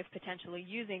flexibility of potentially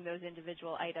using those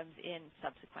individual items in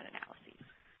subsequent analyses.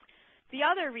 The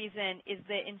other reason is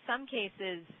that in some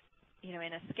cases, in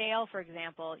a scale, for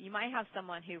example, you might have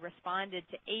someone who responded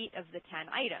to 8 of the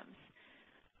 10 items.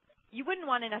 You wouldn't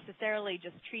want to necessarily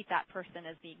just treat that person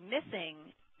as being missing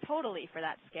totally for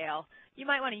that scale. You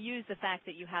might want to use the fact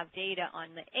that you have data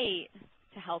on the 8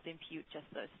 to help impute just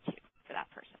those 2 for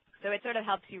that person. So it sort of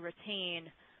helps you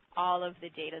retain all of the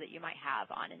data that you might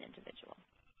have on an individual.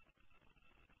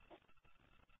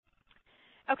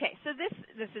 Okay, so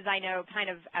this is, I know, kind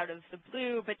of out of the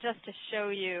blue, but just to show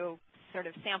you sort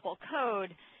of sample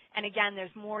code, and again,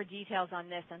 there's more details on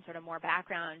this and sort of more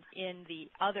background in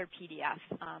the other PDF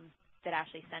that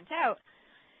Ashley sent out.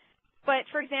 But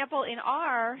for example, in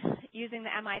R, using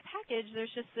the MI package, there's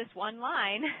just this one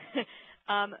line.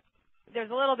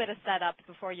 There's a little bit of setup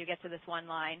before you get to this one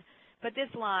line, but this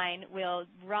line will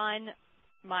run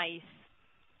mice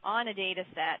on a data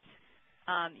set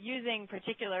using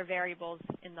particular variables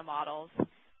in the models.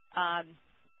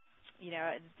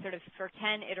 Sort of for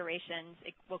 10 iterations,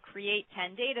 it will create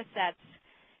 10 data sets,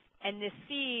 and this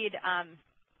seed,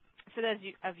 for those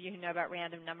of you who know about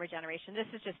random number generation, this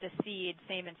is just a seed,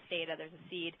 same in Stata, there's a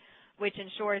seed, which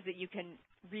ensures that you can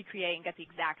recreate and get the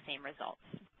exact same results.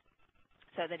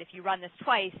 So that if you run this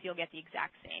twice, you'll get the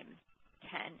exact same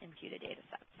 10 imputed data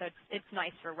sets. So it's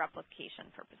nice for replication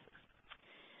purposes.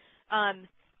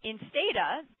 In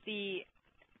Stata, the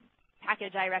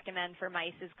package I recommend for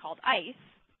mice is called ICE.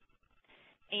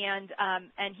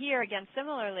 And here, again,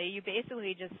 similarly, you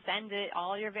basically just send it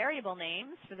all your variable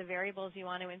names for the variables you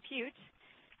want to impute.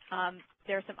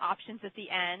 There are some options at the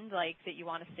end, like that you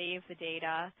want to save the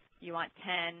data. You want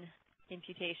 10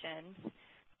 imputations.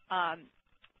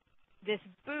 This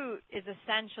boot is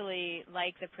essentially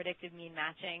like the predictive mean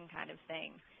matching kind of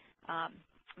thing.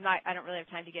 I don't really have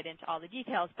time to get into all the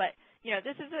details, but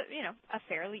this is a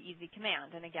fairly easy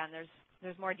command. And again,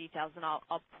 there's more details, and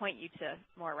I'll point you to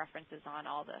more references on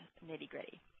all the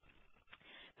nitty-gritty.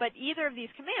 But either of these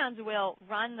commands will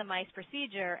run the mice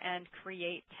procedure and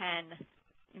create 10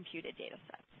 imputed data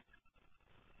sets.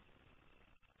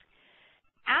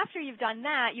 After you've done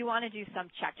that, you want to do some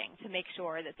checking to make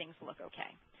sure that things look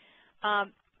okay.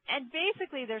 And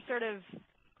basically, there's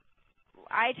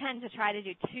I tend to try to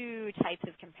do two types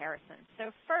of comparisons.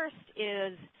 So first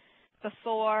is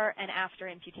before and after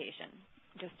imputation,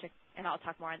 and I'll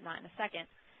talk more on that in a second.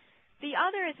 The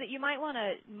other is that you might want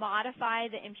to modify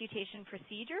the imputation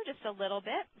procedure just a little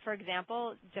bit. For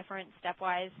example, different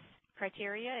stepwise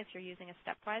criteria if you're using a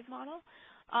stepwise model,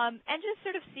 and just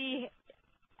sort of see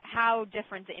how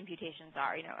different the imputations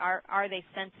are. Are they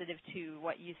sensitive to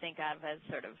what you think of as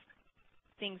sort of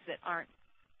things that aren't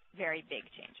very big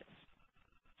changes?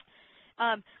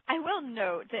 I will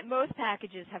note that most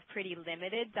packages have pretty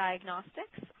limited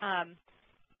diagnostics.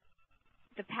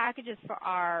 The packages for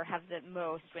R have the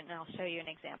most, and I'll show you an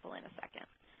example in a second.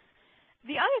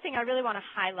 The other thing I really want to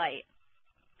highlight,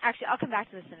 actually, I'll come back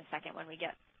to this in a second when we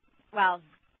get, well,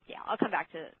 yeah, I'll come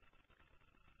back to,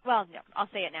 well, no, I'll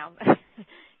say it now,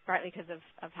 partly because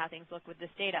of how things look with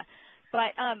this data.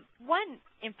 But one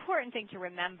important thing to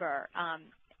remember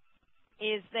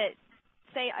is that,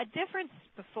 say, a difference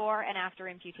before and after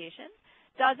imputation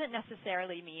doesn't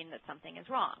necessarily mean that something is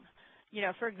wrong.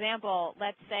 For example,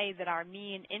 let's say that our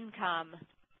mean income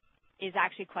is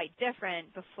actually quite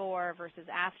different before versus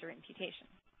after imputation.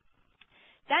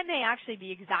 That may actually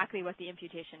be exactly what the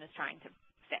imputation is trying to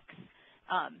fix.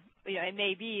 It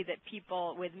may be that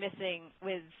people with missing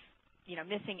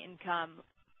income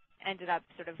ended up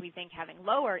sort of, we think, having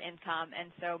lower income,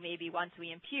 and so maybe once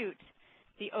we impute,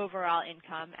 the overall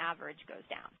income average goes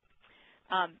down.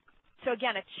 So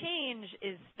again, a change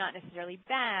is not necessarily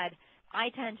bad. I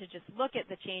tend to just look at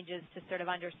the changes to sort of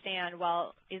understand,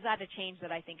 well, is that a change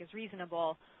that I think is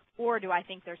reasonable, or do I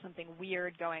think there's something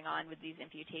weird going on with these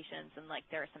imputations and like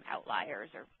there are some outliers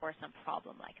or some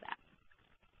problem like that.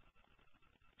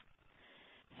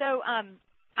 So I'm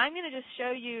going to just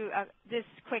show you this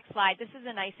quick slide. This is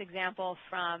a nice example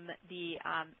from the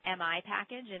MI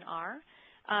package in R,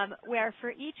 where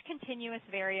for each continuous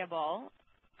variable,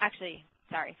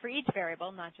 for each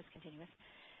variable, not just continuous,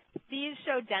 these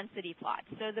show density plots.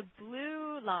 So the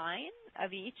blue line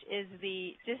of each is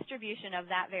the distribution of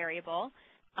that variable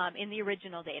in the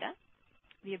original data,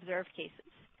 the observed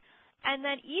cases. And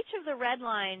then each of the red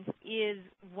lines is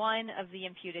one of the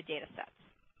imputed data sets.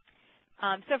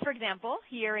 So for example,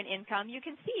 here in income, you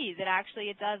can see that actually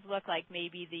it does look like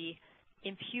maybe the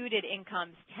imputed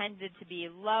incomes tended to be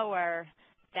lower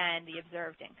than the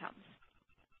observed incomes.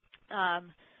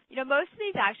 Most of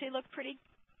these actually look pretty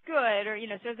good, or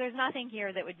so there's nothing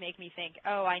here that would make me think,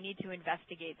 oh, I need to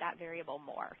investigate that variable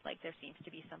more. Like there seems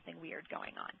to be something weird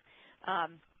going on.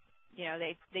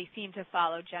 They seem to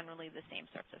follow generally the same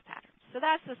sorts of patterns. So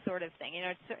that's the sort of thing.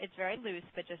 It's very loose,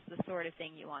 but just the sort of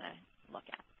thing you want to look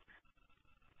at.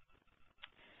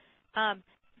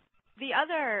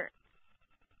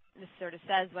 This sort of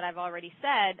says what I've already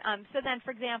said. So then,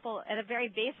 for example, at a very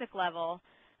basic level,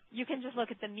 you can just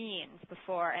look at the means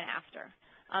before and after.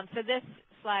 So this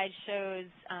slide shows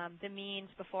the means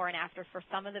before and after for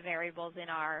some of the variables in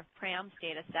our params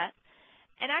data set.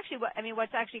 And actually,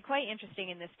 what's actually quite interesting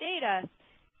in this data,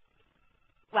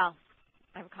 well,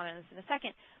 I have a comment on this in a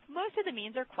second, most of the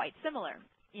means are quite similar.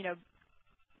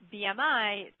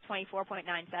 BMI, 24.97,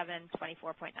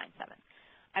 24.97.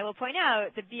 I will point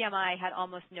out that BMI had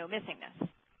almost no missingness.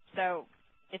 So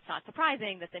it's not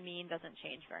surprising that the mean doesn't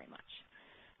change very much.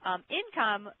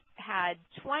 Income had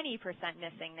 20%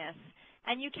 missingness,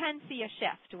 and you can see a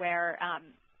shift where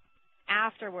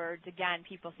afterwards, again,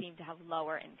 people seem to have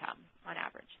lower income on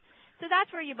average. So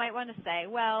that's where you might want to say,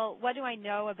 well, what do I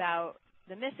know about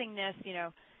the missingness?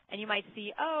 And you might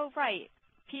see, oh, right,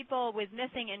 people with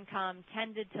missing income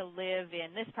tended to live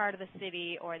in this part of the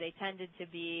city, or they tended to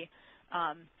be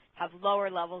have lower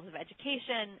levels of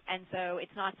education, and so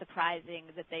it's not surprising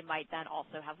that they might then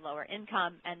also have lower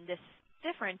income, and this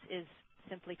difference is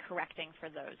simply correcting for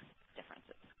those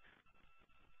differences.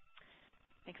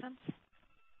 Make sense?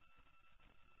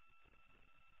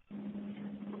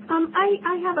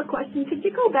 I have a question. Could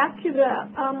you go back to the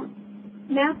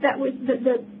map that was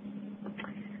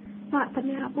not the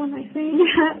map, what am I saying?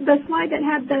 The slide that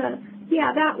had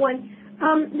that one.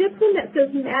 This one that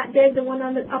says MatDeg, the one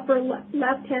on the upper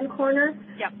left-hand corner.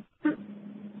 Yep.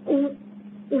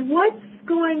 What's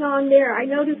going on there? I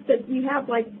noticed that you have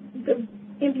like the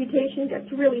imputation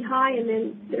gets really high and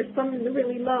then there's some in the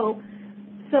really low.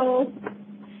 So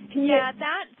can you... Yeah,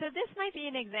 so this might be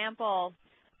an example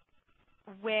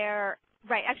where,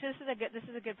 right, actually this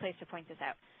is a good place to point this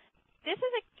out. This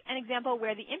is an example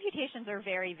where the imputations are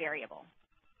very variable,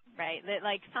 right? That,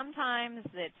 like, sometimes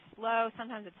it's low,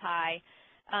 sometimes it's high.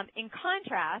 In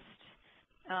contrast,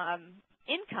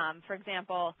 income, for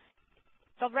example,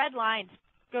 the red lines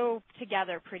go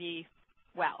together pretty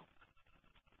well,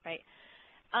 right?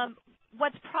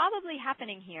 What's probably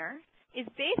happening here is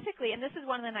basically, and this is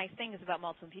one of the nice things about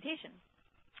multiple imputation,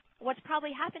 what's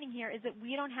probably happening here is that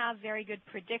we don't have very good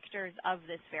predictors of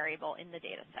this variable in the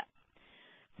data set.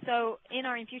 So in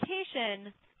our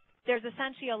imputation, there's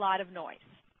essentially a lot of noise.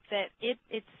 That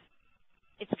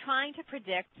it's trying to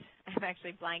predict, I'm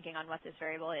actually blanking on what this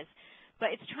variable is, but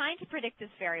it's trying to predict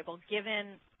this variable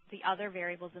given the other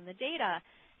variables in the data,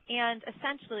 and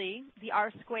essentially the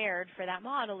R squared for that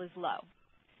model is low.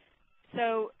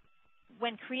 So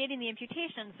when creating the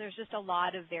imputations, there's just a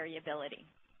lot of variability.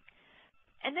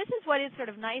 And this is what is sort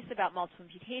of nice about multiple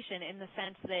imputation in the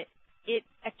sense that it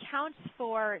accounts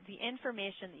for the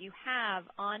information that you have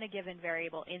on a given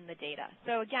variable in the data.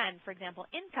 So again, for example,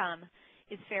 income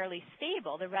is fairly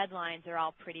stable. The red lines are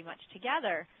all pretty much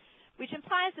together, which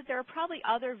implies that there are probably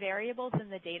other variables in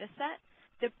the data set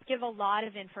that give a lot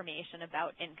of information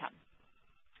about income.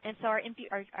 And so our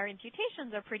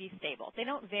imputations are pretty stable. They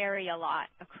don't vary a lot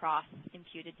across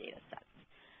imputed data sets.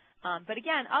 But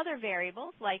again, other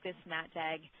variables like this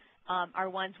MatDeg are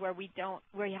ones where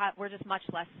we're just much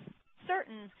less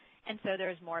certain, and so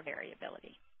there's more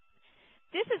variability.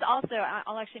 This is also,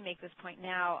 I'll actually make this point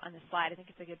now on the slide. I think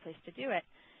it's a good place to do it.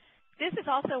 This is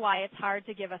also why it's hard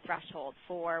to give a threshold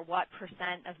for what %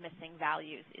 of missing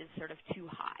values is sort of too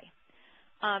high.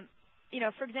 You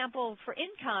know, for example, for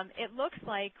income, it looks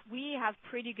like we have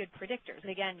pretty good predictors.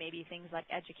 Again, maybe things like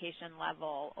education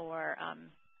level or,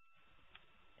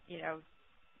 you know,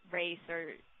 race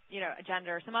or, you know,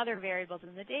 gender or some other variables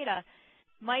in the data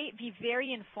might be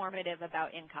very informative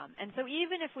about income. And so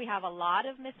even if we have a lot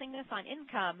of missingness on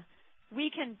income,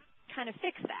 we can kind of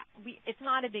fix that. It's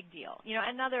not a big deal. You know,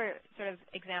 another sort of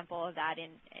example of that in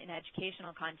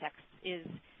educational context is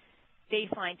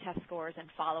baseline test scores and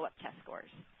follow-up test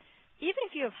scores. Even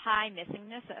if you have high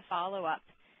missingness at follow-up,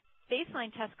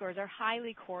 baseline test scores are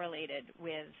highly correlated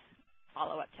with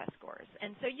follow-up test scores.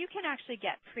 And so you can actually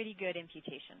get pretty good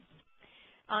imputations.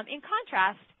 In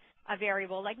contrast, a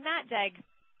variable like MatDeg,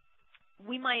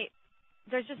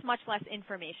 there's just much less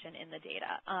information in the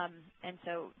data, and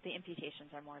so the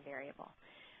imputations are more variable.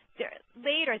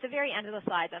 Later, at the very end of the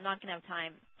slides, I'm not going to have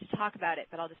time to talk about it,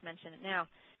 but I'll just mention it now.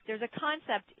 There's a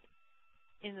concept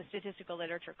in the statistical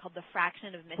literature called the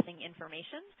fraction of missing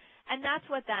information, and that's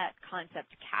what that concept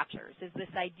captures, is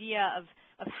this idea of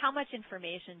how much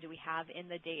information do we have in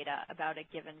the data about a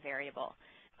given variable.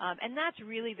 And that's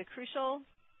really the crucial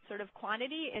sort of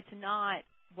quantity. It's not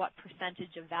what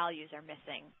percentage of values are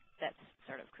missing that's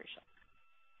sort of crucial.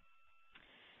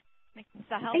 Does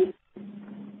that help?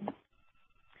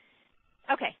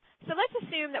 Okay, so let's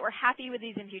assume that we're happy with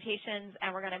these imputations,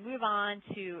 and we're going to move on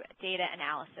to data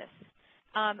analysis.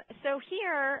 So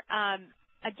here,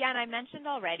 again, I mentioned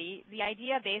already, the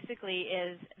idea basically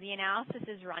is the analysis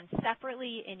is run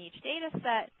separately in each data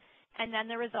set, and then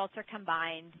the results are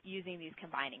combined using these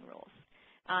combining rules.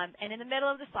 And in the middle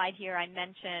of the slide here, I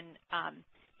mentioned,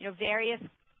 you know, various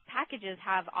packages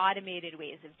have automated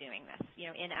ways of doing this. You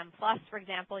know, in M+, for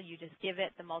example, you just give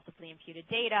it the multiply imputed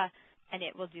data, and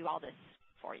it will do all this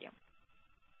for you.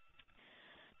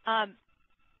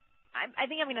 I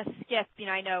think I'm going to skip, you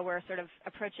know, I know we're sort of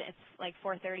approaching, it's like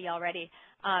 4:30 already.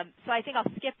 So I think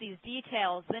I'll skip these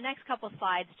details. The next couple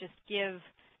slides just give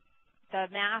the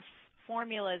math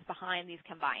formulas behind these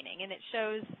combining. And it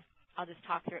shows, I'll just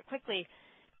talk through it quickly.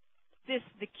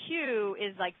 The Q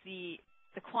is like the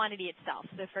quantity itself.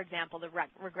 So for example, the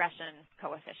regression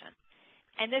coefficient.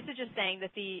 And this is just saying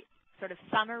that the sort of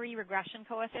summary regression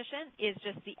coefficient is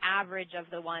just the average of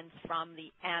the ones from the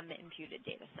M imputed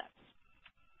data sets.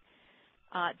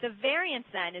 The variance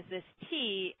then is this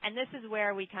T, and this is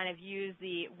where we kind of use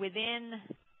the within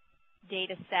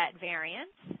data set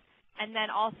variance. And then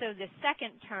also the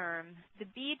second term, the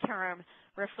B term,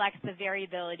 reflects the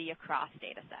variability across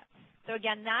data sets. So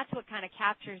again, that's what kind of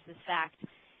captures this fact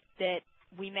that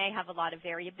we may have a lot of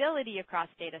variability across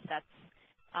data sets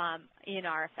in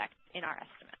our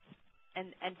estimates.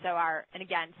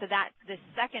 So this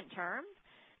second term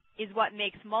is what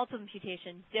makes multiple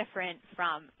imputation different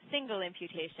from single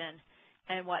imputation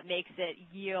and what makes it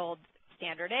yield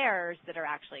standard errors that are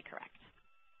actually correct.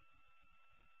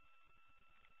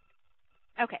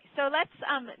 Okay, so let's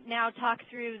now talk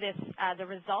through this, the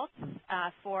results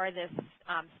for this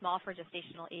small for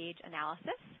gestational age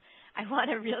analysis. I want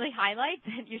to really highlight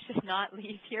that you should not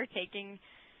leave here taking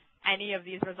any of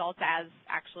these results as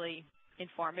actually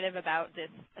informative about this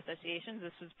association.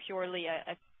 This was purely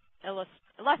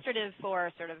illustrative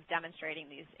for sort of demonstrating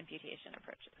these imputation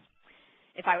approaches.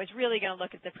 If I was really going to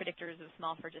look at the predictors of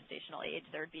small for gestational age,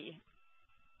 there would be,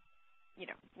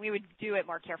 we would do it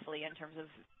more carefully in terms of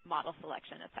model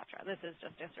selection, et cetera. This is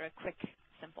just a sort of quick,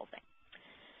 simple thing.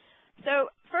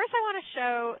 So first I want to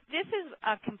show, this is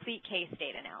a complete case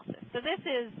data analysis. So this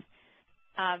is,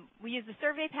 we use the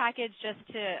survey package just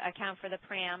to account for the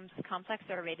PRAM's complex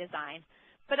survey design.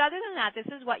 But other than that, this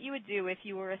is what you would do if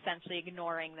you were essentially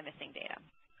ignoring the missing data.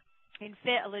 You can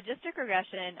fit a logistic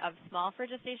regression of small for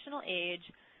gestational age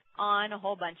on a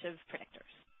whole bunch of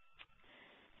predictors.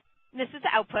 This is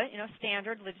the output,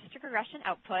 standard logistic regression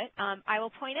output. I will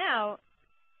point out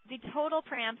the total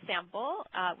PRAM sample,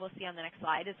 we'll see on the next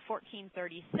slide, is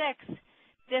 1436.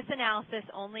 This analysis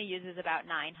only uses about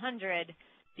 900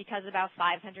 because about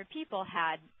 500 people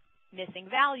had missing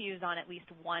values on at least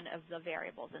one of the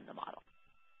variables in the model.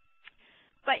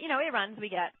 But, it runs, we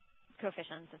get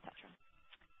coefficients, et cetera.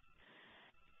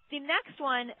 The next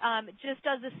one just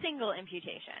does a single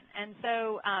imputation. And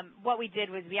so what we did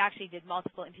was we actually did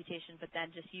multiple imputation, but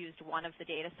then just used one of the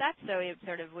data sets. So it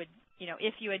sort of would,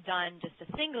 if you had done just a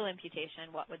single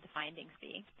imputation, what would the findings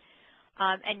be?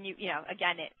 And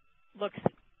again, it looks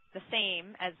the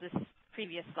same as this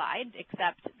previous slide,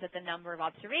 except that the number of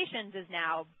observations is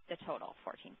now the total,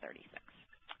 1436.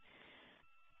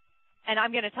 And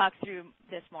I'm going to talk through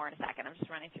this more in a second. I'm just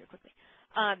running through it quickly.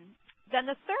 Then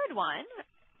the third one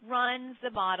runs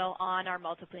the model on our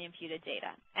multiply imputed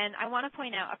data. And I want to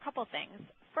point out a couple things.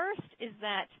 First is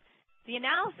that the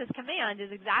analysis command is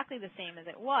exactly the same as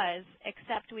it was,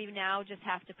 except we now just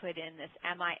have to put in this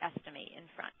MI estimate in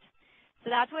front. So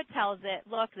that's what tells it,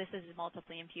 look, this is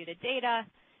multiply imputed data,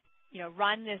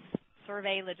 run this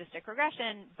survey logistic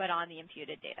regression, but on the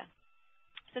imputed data.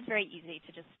 So it's very easy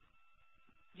to just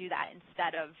do that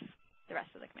instead of the rest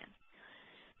of the command.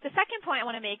 The second point I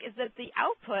want to make is that the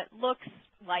output looks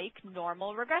like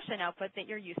normal regression output that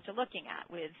you're used to looking at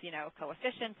with,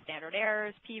 coefficients, standard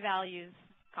errors, p-values,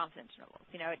 confidence intervals.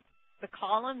 The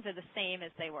columns are the same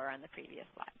as they were on the previous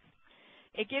slides.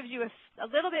 It gives you a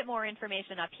little bit more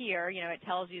information up here. It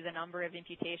tells you the number of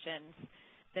imputations,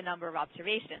 the number of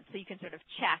observations, so you can sort of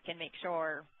check and make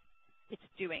sure it's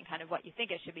doing kind of what you think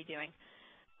it should be doing.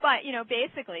 But,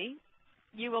 basically,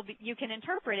 you can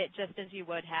interpret it just as you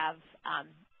would have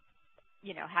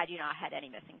had you not had any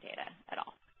missing data at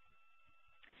all.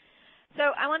 So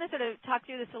I want to sort of talk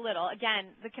through this a little.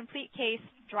 Again, the complete case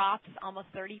drops almost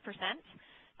 30%,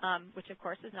 which of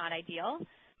course is not ideal.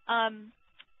 I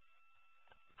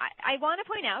want to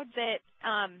point out that,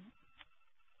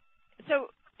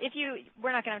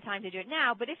 we're not going to have time to do it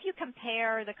now, but if you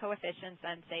compare the coefficients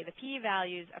and say the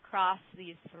p-values across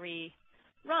these three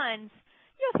runs,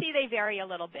 you'll see they vary a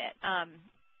little bit.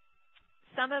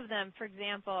 Some of them, for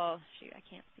example, shoot, I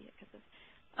can't see it because of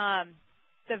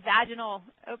the vaginal,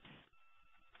 oops,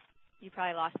 you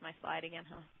probably lost my slide again,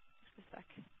 huh? Just a sec.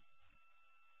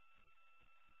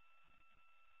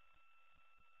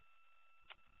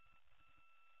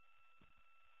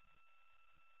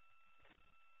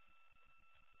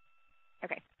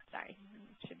 Okay, sorry,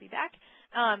 should be back.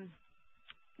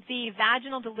 The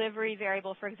vaginal delivery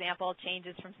variable, for example,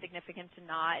 changes from significant to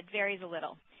not. It varies a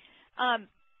little.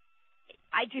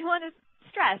 I do want to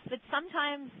stress that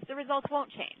sometimes the results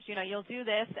won't change. You'll do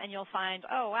this and you'll find,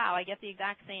 oh wow, I get the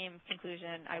exact same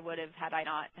conclusion I would have had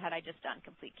I just done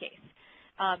complete case.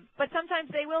 But sometimes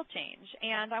they will change,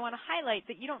 and I want to highlight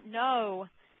that you don't know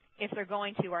if they're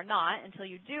going to or not until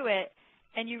you do it,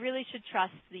 and you really should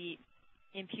trust the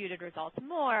imputed results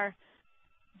more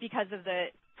because of the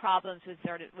problems with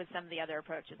some of the other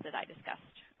approaches that I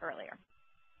discussed earlier.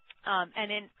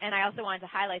 And I also wanted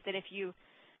to highlight that if you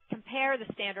compare the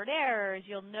standard errors,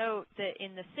 you'll note that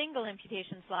in the single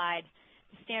imputation slide,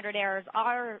 the standard errors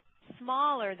are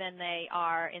smaller than they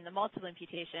are in the multiple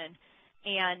imputation,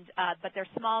 but they're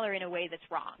smaller in a way that's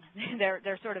wrong.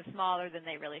 They're sort of smaller than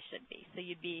they really should be. So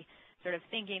you'd be sort of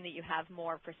thinking that you have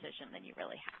more precision than you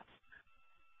really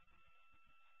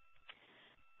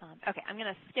have. Okay, I'm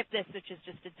going to skip this, which is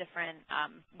just a different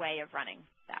way of running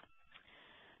that.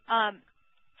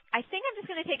 I think I'm just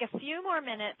going to take a few more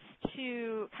minutes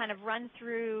to kind of run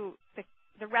through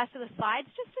the rest of the slides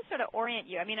just to sort of orient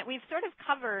you. I mean, we've sort of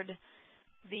covered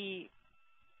the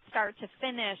start to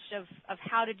finish of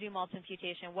how to do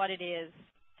multi-imputation, what it is,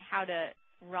 how to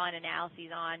run analyses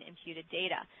on imputed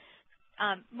data.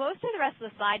 Most of the rest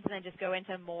of the slides then just go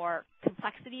into more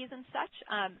complexities and such,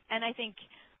 and I think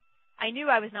I knew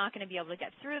I was not going to be able to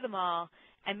get through them all,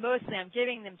 and mostly I'm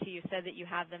giving them to you so that you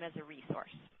have them as a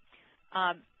resource.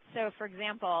 So, for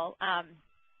example,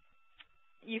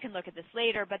 you can look at this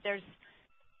later, but there's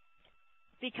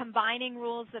the combining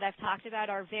rules that I've talked about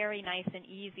are very nice and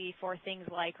easy for things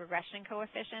like regression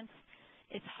coefficients.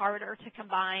 It's harder to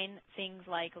combine things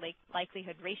like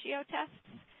likelihood ratio tests.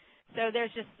 So there's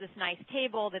just this nice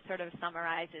table that sort of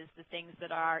summarizes the things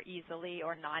that are easily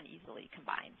or non-easily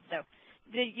combined. So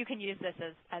you can use this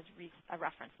as a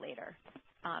reference later.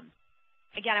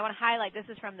 Again, I want to highlight this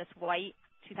is from this White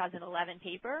 2011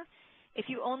 paper. If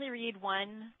you only read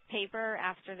one paper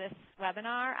after this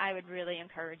webinar, I would really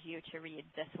encourage you to read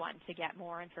this one to get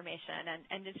more information.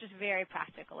 And it's just very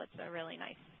practical. It's a really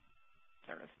nice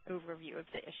sort of overview of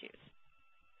the issues.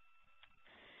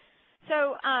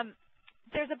 So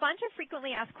there's a bunch of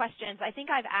frequently asked questions. I think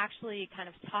I've actually kind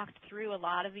of talked through a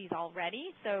lot of these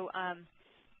already. So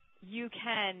you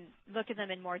can look at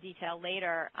them in more detail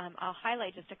later. I'll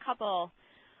highlight just a couple.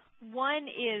 One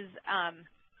is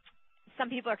some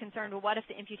people are concerned, well, what if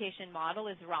the imputation model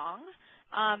is wrong?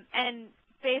 And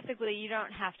basically, you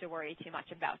don't have to worry too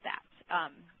much about that.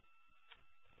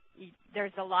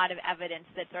 There's a lot of evidence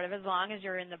that sort of as long as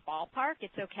you're in the ballpark,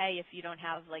 it's okay if you don't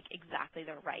have like exactly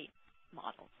the right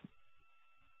models.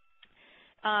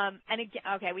 And again,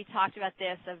 okay, we talked about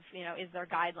this of, is there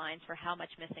guidelines for how much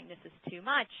missingness is too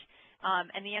much?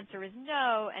 And the answer is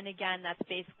no. And again, that's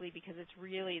basically because it's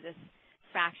really this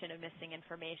fraction of missing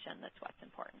information that's what's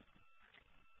important.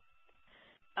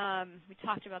 We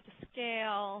talked about the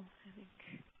scale, I think.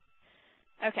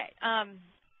 Okay.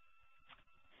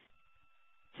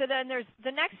 So then there's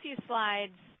the next few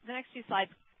slides. The next few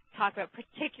slides talk about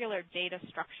particular data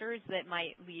structures that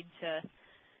might lead to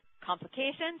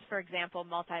complications. For example,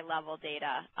 multi-level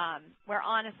data, where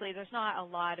honestly there's not a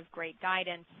lot of great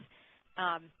guidance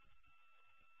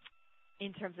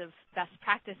in terms of best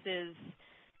practices.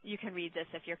 You can read this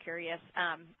if you're curious.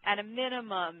 At a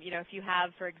minimum, if you have,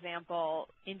 for example,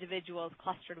 individuals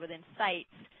clustered within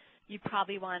sites, you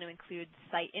probably want to include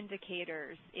site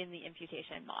indicators in the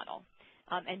imputation model,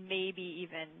 and maybe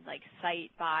even like site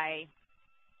by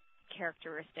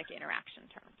characteristic interaction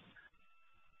terms.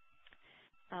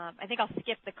 I think I'll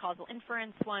skip the causal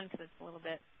inference one because it's a little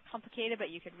bit complicated,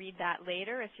 but you could read that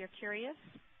later if you're curious.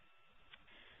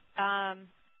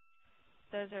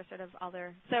 Those are sort of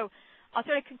other. So I'll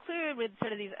sort of conclude with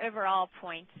sort of these overall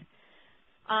points.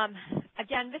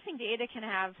 Again, missing data can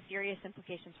have serious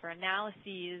implications for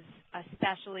analyses,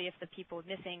 especially if the people with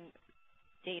missing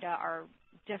data are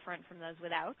different from those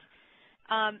without.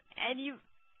 And you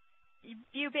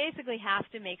basically have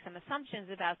to make some assumptions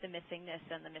about the missingness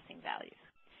and the missing values.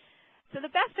 So the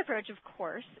best approach, of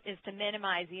course, is to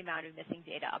minimize the amount of missing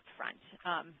data up front.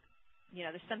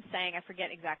 There's some saying, I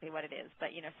forget exactly what it is,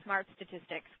 but smart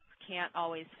statistics can't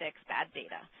always fix bad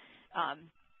data.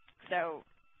 So,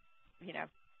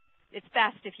 it's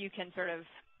best if you can sort of,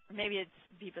 maybe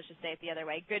people should say it the other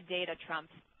way, good data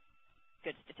trumps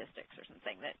good statistics or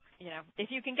something that,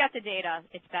 if you can get the data,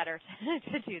 it's better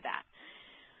to do that.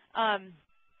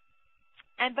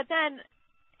 But then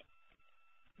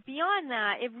beyond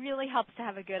that, it really helps to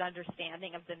have a good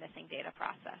understanding of the missing data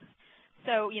process.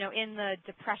 So, in the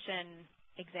depression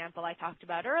example I talked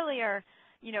about earlier,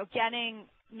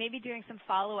 maybe doing some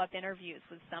follow-up interviews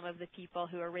with some of the people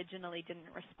who originally didn't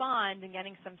respond and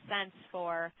getting some sense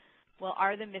for, well,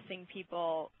 are the missing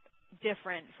people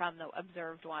different from the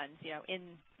observed ones,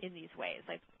 in these ways?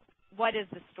 Like, what is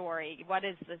the story? What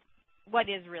is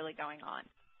really going on?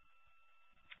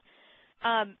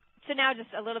 So now just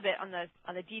a little bit on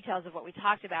the details of what we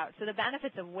talked about. So the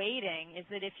benefits of weighting is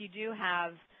that if you do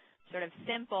have sort of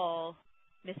simple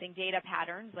missing data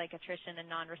patterns like attrition and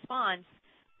non-response,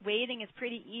 weighting is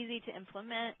pretty easy to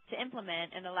implement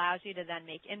and allows you to then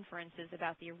make inferences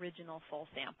about the original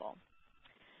full sample.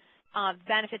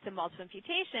 Benefits of multiple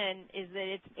imputation is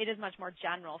that it is much more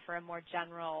general for a more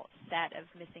general set of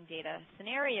missing data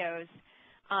scenarios.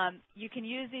 You can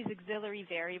use these auxiliary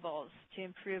variables to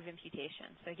improve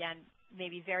imputation. So again,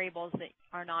 maybe variables that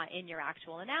are not in your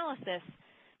actual analysis,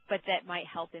 but that might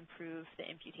help improve the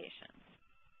imputations.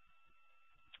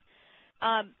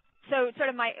 So sort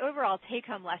of my overall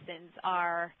take-home lessons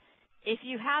are, if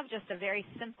you have just a very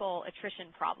simple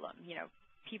attrition problem,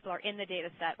 people are in the data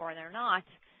set or they're not,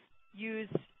 use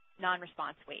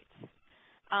non-response weights.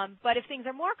 But if things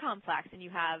are more complex and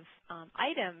you have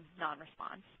item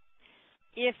non-response,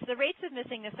 if the rates of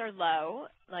missingness are low,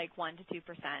 like 1 to 2%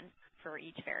 for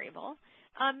each variable,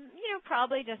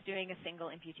 probably just doing a single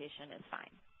imputation is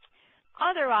fine.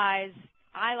 Otherwise,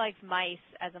 I like mice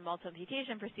as a multiple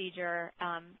imputation procedure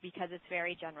because it's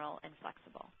very general and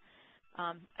flexible.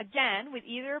 Again, with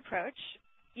either approach,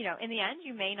 in the end,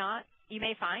 you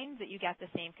may find that you get the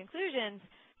same conclusions,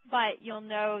 but you'll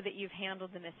know that you've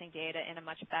handled the missing data in a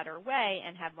much better way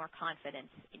and have more confidence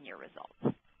in your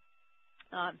results.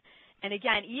 And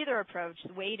again, either approach,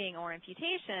 weighting or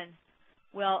imputation,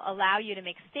 will allow you to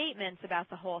make statements about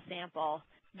the whole sample,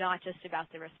 not just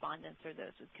about the respondents or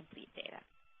those with complete data.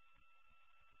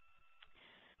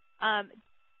 I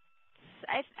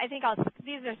think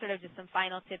these are sort of just some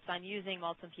final tips on using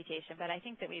multiple imputation, but I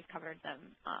think that we've covered them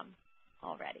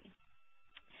already.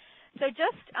 So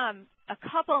just a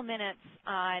couple minutes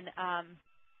on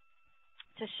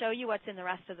to show you what's in the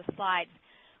rest of the slides.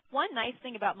 One nice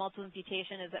thing about multiple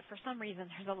imputation is that for some reason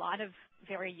there's a lot of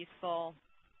very useful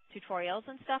tutorials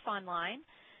and stuff online.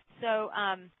 So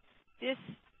this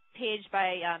page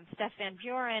by Steph Van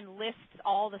Buren lists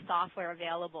all the software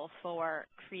available for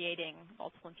creating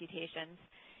multiple imputations.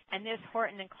 And this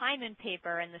Horton and Kleinman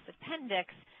paper and this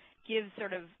appendix gives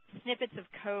sort of snippets of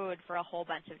code for a whole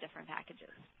bunch of different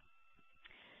packages.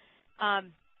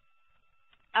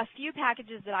 A few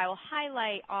packages that I will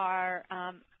highlight are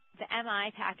the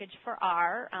MI package for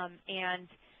R, and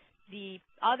the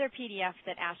other PDF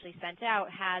that Ashley sent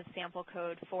out has sample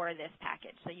code for this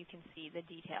package, so you can see the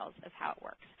details of how it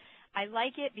works. I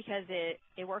like it because it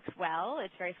works well.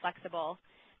 It's very flexible.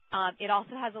 It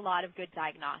also has a lot of good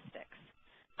diagnostics.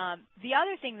 The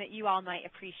other thing that you all might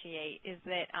appreciate is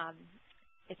that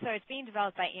it's being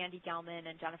developed by Andy Gelman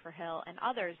and Jennifer Hill and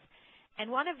others, and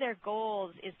one of their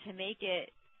goals is to make it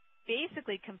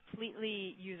basically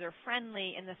completely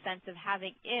user-friendly in the sense of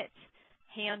having it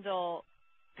handle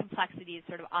complexities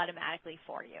sort of automatically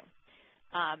for you.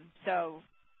 So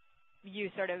you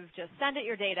sort of just send it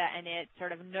your data and it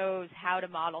sort of knows how to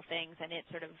model things, and it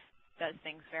sort of does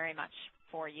things very much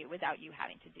for you without you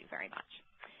having to do very much.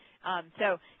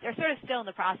 So they're sort of still in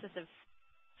the process of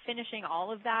finishing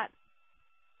all of that,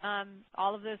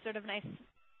 all of those sort of nice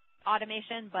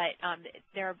automation, but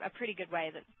they're a pretty good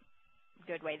way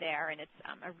there, and it's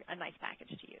a nice package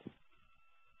to use.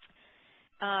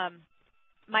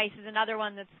 Mice is another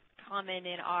one that's common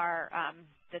in R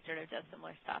that sort of does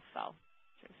similar stuff, so I'll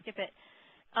sort of skip it.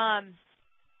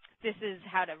 This is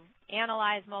how to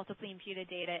analyze multiply imputed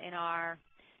data in R.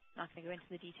 I'm not going to go into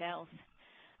the details.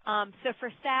 So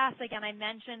for SAS, again, I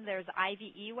mentioned there's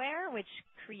IVEware, which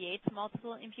creates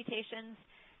multiple imputations,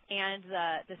 and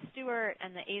the Stuart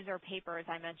and the Azor papers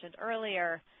I mentioned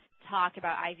earlier talk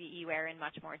about IVEware in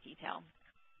much more detail.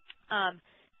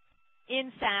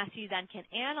 In SAS, you then can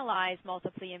analyze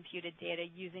multiply imputed data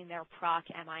using their proc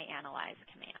MI analyze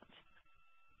command.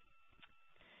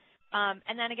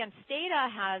 And then again, Stata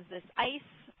has this ICE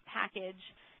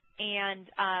package, and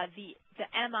the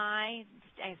MI,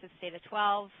 I guess it's Stata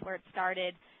 12 where it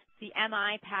started. The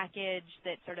MI package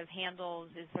that sort of handles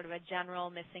is sort of a general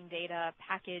missing data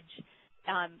package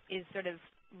is sort of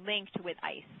linked with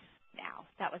ICE now.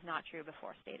 That was not true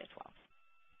before Stata 12.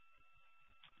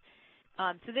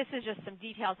 So this is just some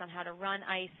details on how to run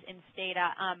ICE in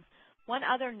Stata. One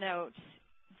other note,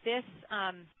 this,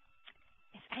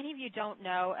 if any of you don't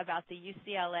know about the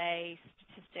UCLA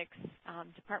Statistics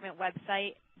Department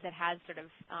website that has sort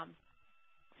of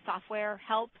software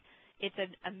help, it's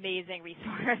an amazing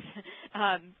resource.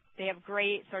 They have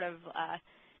great sort of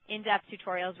in-depth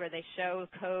tutorials where they show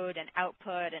code and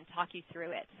output and talk you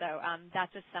through it. So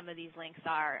that's what some of these links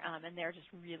are, and they're just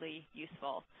really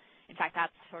useful. In fact,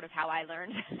 that's sort of how I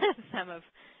learned some of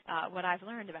what I've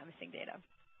learned about missing data.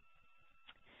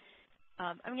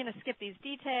 I'm going to skip these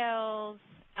details.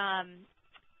 SPSS,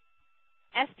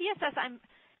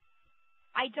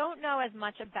 I don't know as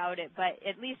much about it, but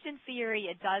at least in theory,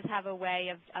 it does have a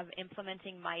way of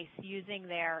implementing mice using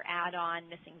their add-on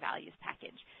missing values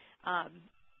package.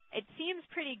 It seems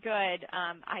pretty good.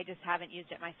 I just haven't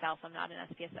used it myself. I'm not an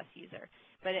SPSS user,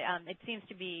 but it seems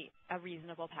to be a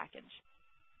reasonable package.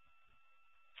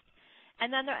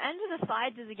 And then the end of the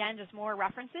slides is, again, just more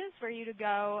references for you to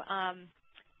go.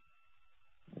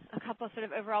 A couple of sort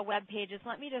of overall web pages.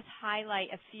 Let me just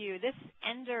highlight a few. This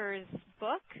Ender's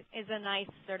book is a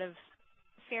nice sort of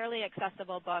fairly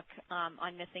accessible book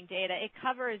on missing data. It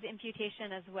covers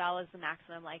imputation as well as the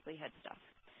maximum likelihood stuff.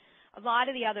 A lot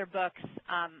of the other books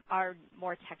are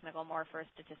more technical, more for a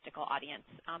statistical audience,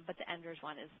 but the Enders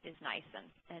one is nice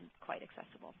and quite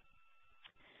accessible.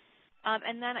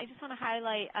 And then I just want to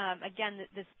highlight, again,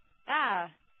 this,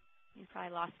 you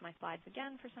probably lost my slides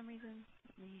again for some reason.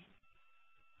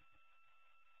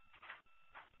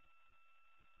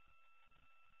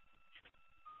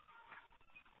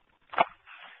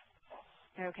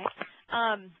 Okay.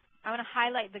 I want to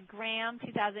highlight the Graham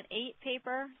 2008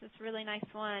 paper. It's a really nice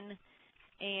one.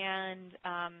 And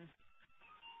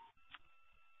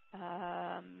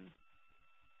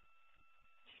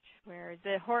where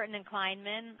the Horton and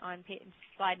Kleinman on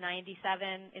slide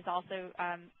 97 is also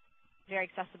very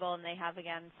accessible, and they have,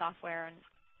 again, software and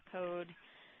code.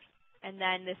 And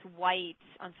then this White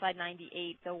on slide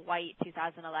 98, the White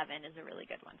 2011 is a really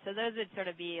good one. So those would sort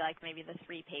of be like maybe the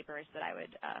 3 papers that I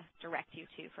would direct you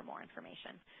to for more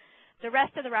information. The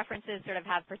rest of the references sort of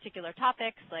have particular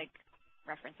topics, like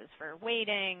references for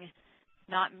weighting,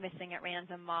 not missing at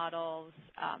random models,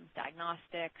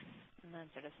 diagnostics, and then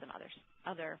sort of some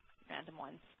other random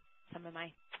ones. Some of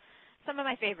my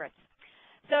favorites.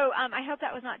 So I hope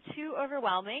that was not too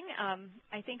overwhelming.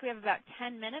 I think we have about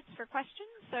 10 minutes for questions,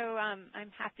 so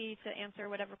I'm happy to answer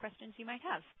whatever questions you might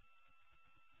have.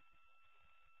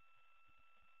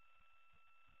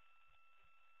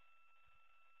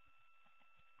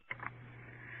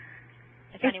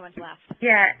 If anyone's left.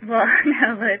 Yeah, well,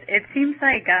 no, Liz, it seems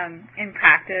like in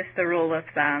practice the rule of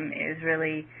thumb is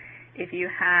really if you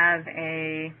have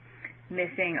a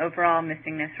overall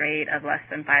missingness rate of less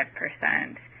than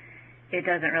 5%, it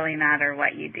doesn't really matter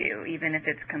what you do, even if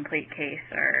it's complete case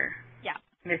or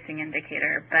missing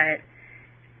indicator. But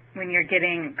when you're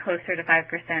getting closer to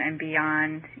 5% and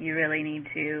beyond, you really need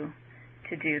to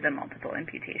do the multiple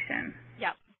imputation.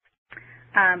 Yeah.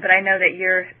 But I know that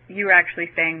you were actually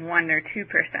saying 1 or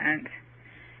 2%.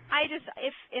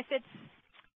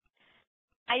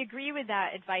 I agree with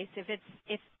that advice.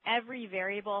 If every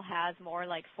variable has more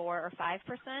like 4 or 5%,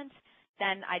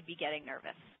 then I'd be getting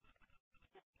nervous.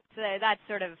 So that's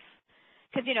sort of,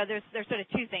 because there's sort of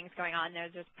 2 things going on.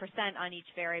 There's percent on each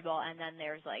variable, and then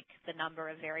there's like the number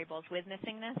of variables with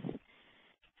missingness.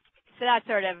 So that's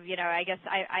sort of, I guess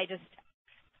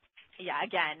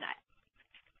again,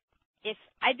 if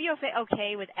I'd be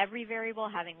okay with every variable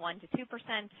having 1 to 2%.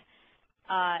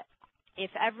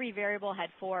 If every variable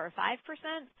had 4 or 5%,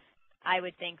 I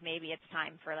would think maybe it's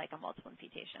time for like a multiple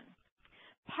imputation.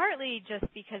 Partly just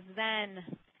because then,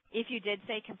 if you did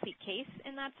say complete case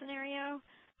in that scenario,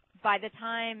 by the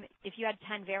time, if you had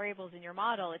 10 variables in your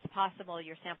model, it's possible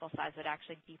your sample size would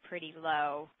actually be pretty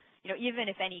low. Even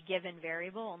if any given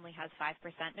variable only has 5%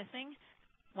 missing,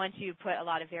 once you put a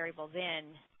lot of variables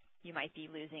in, you might be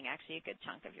losing actually a good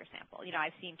chunk of your sample.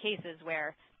 I've seen cases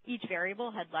where each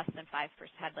variable had less than 5%,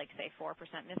 had like say 4%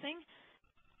 missing,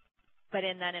 but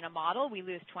then in a model we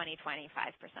lose 20–25%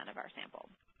 of our sample,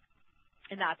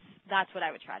 and that's what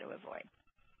I would try to avoid.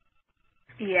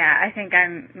 Yeah, I think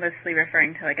I'm mostly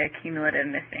referring to like a cumulative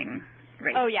missing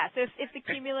rate. Oh yeah, so if the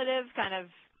cumulative kind of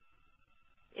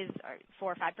is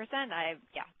 4 or 5%, I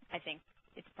think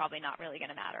it's probably not really going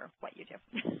to matter what you do.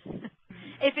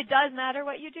 If it does matter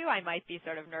what you do, I might be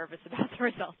sort of nervous about the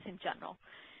results in general,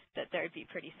 that they would be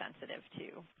pretty sensitive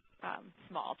to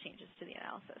small changes to the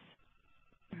analysis.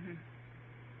 Mm-hmm.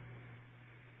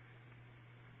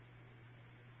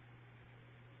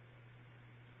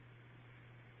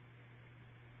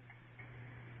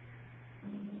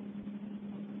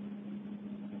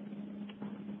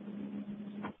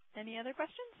 Any other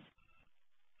questions?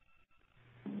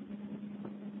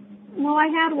 Well, I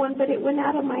had one, but it went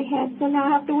out of my head, so now I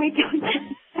have to wait till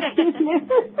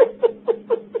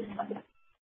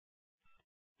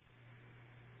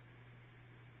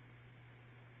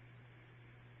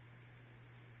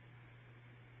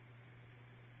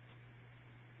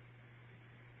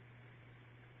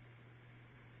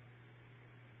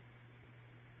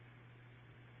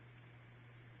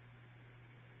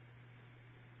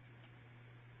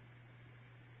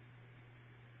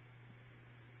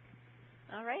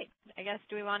All right. I guess,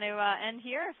 do we want to end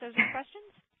here if there's no questions?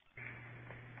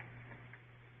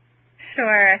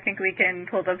 Sure. I think we can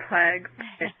pull the plug.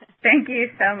 Thank you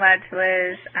so much,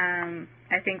 Liz.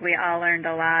 I think we all learned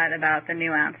a lot about the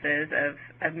nuances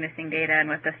of missing data and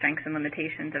what the strengths and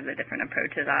limitations of the different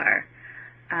approaches are.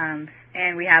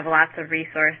 And we have lots of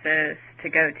resources to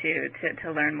go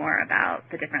to learn more about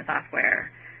the different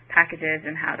software packages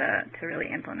and how to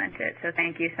really implement it. So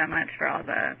thank you so much for all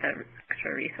the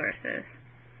extra resources.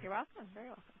 You're welcome. Very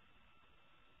welcome.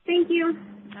 Thank you.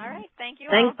 All right. Thank you.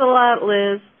 Thanks a lot,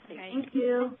 Liz. Thank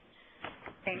you.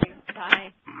 Thank you.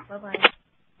 Bye. Bye-bye.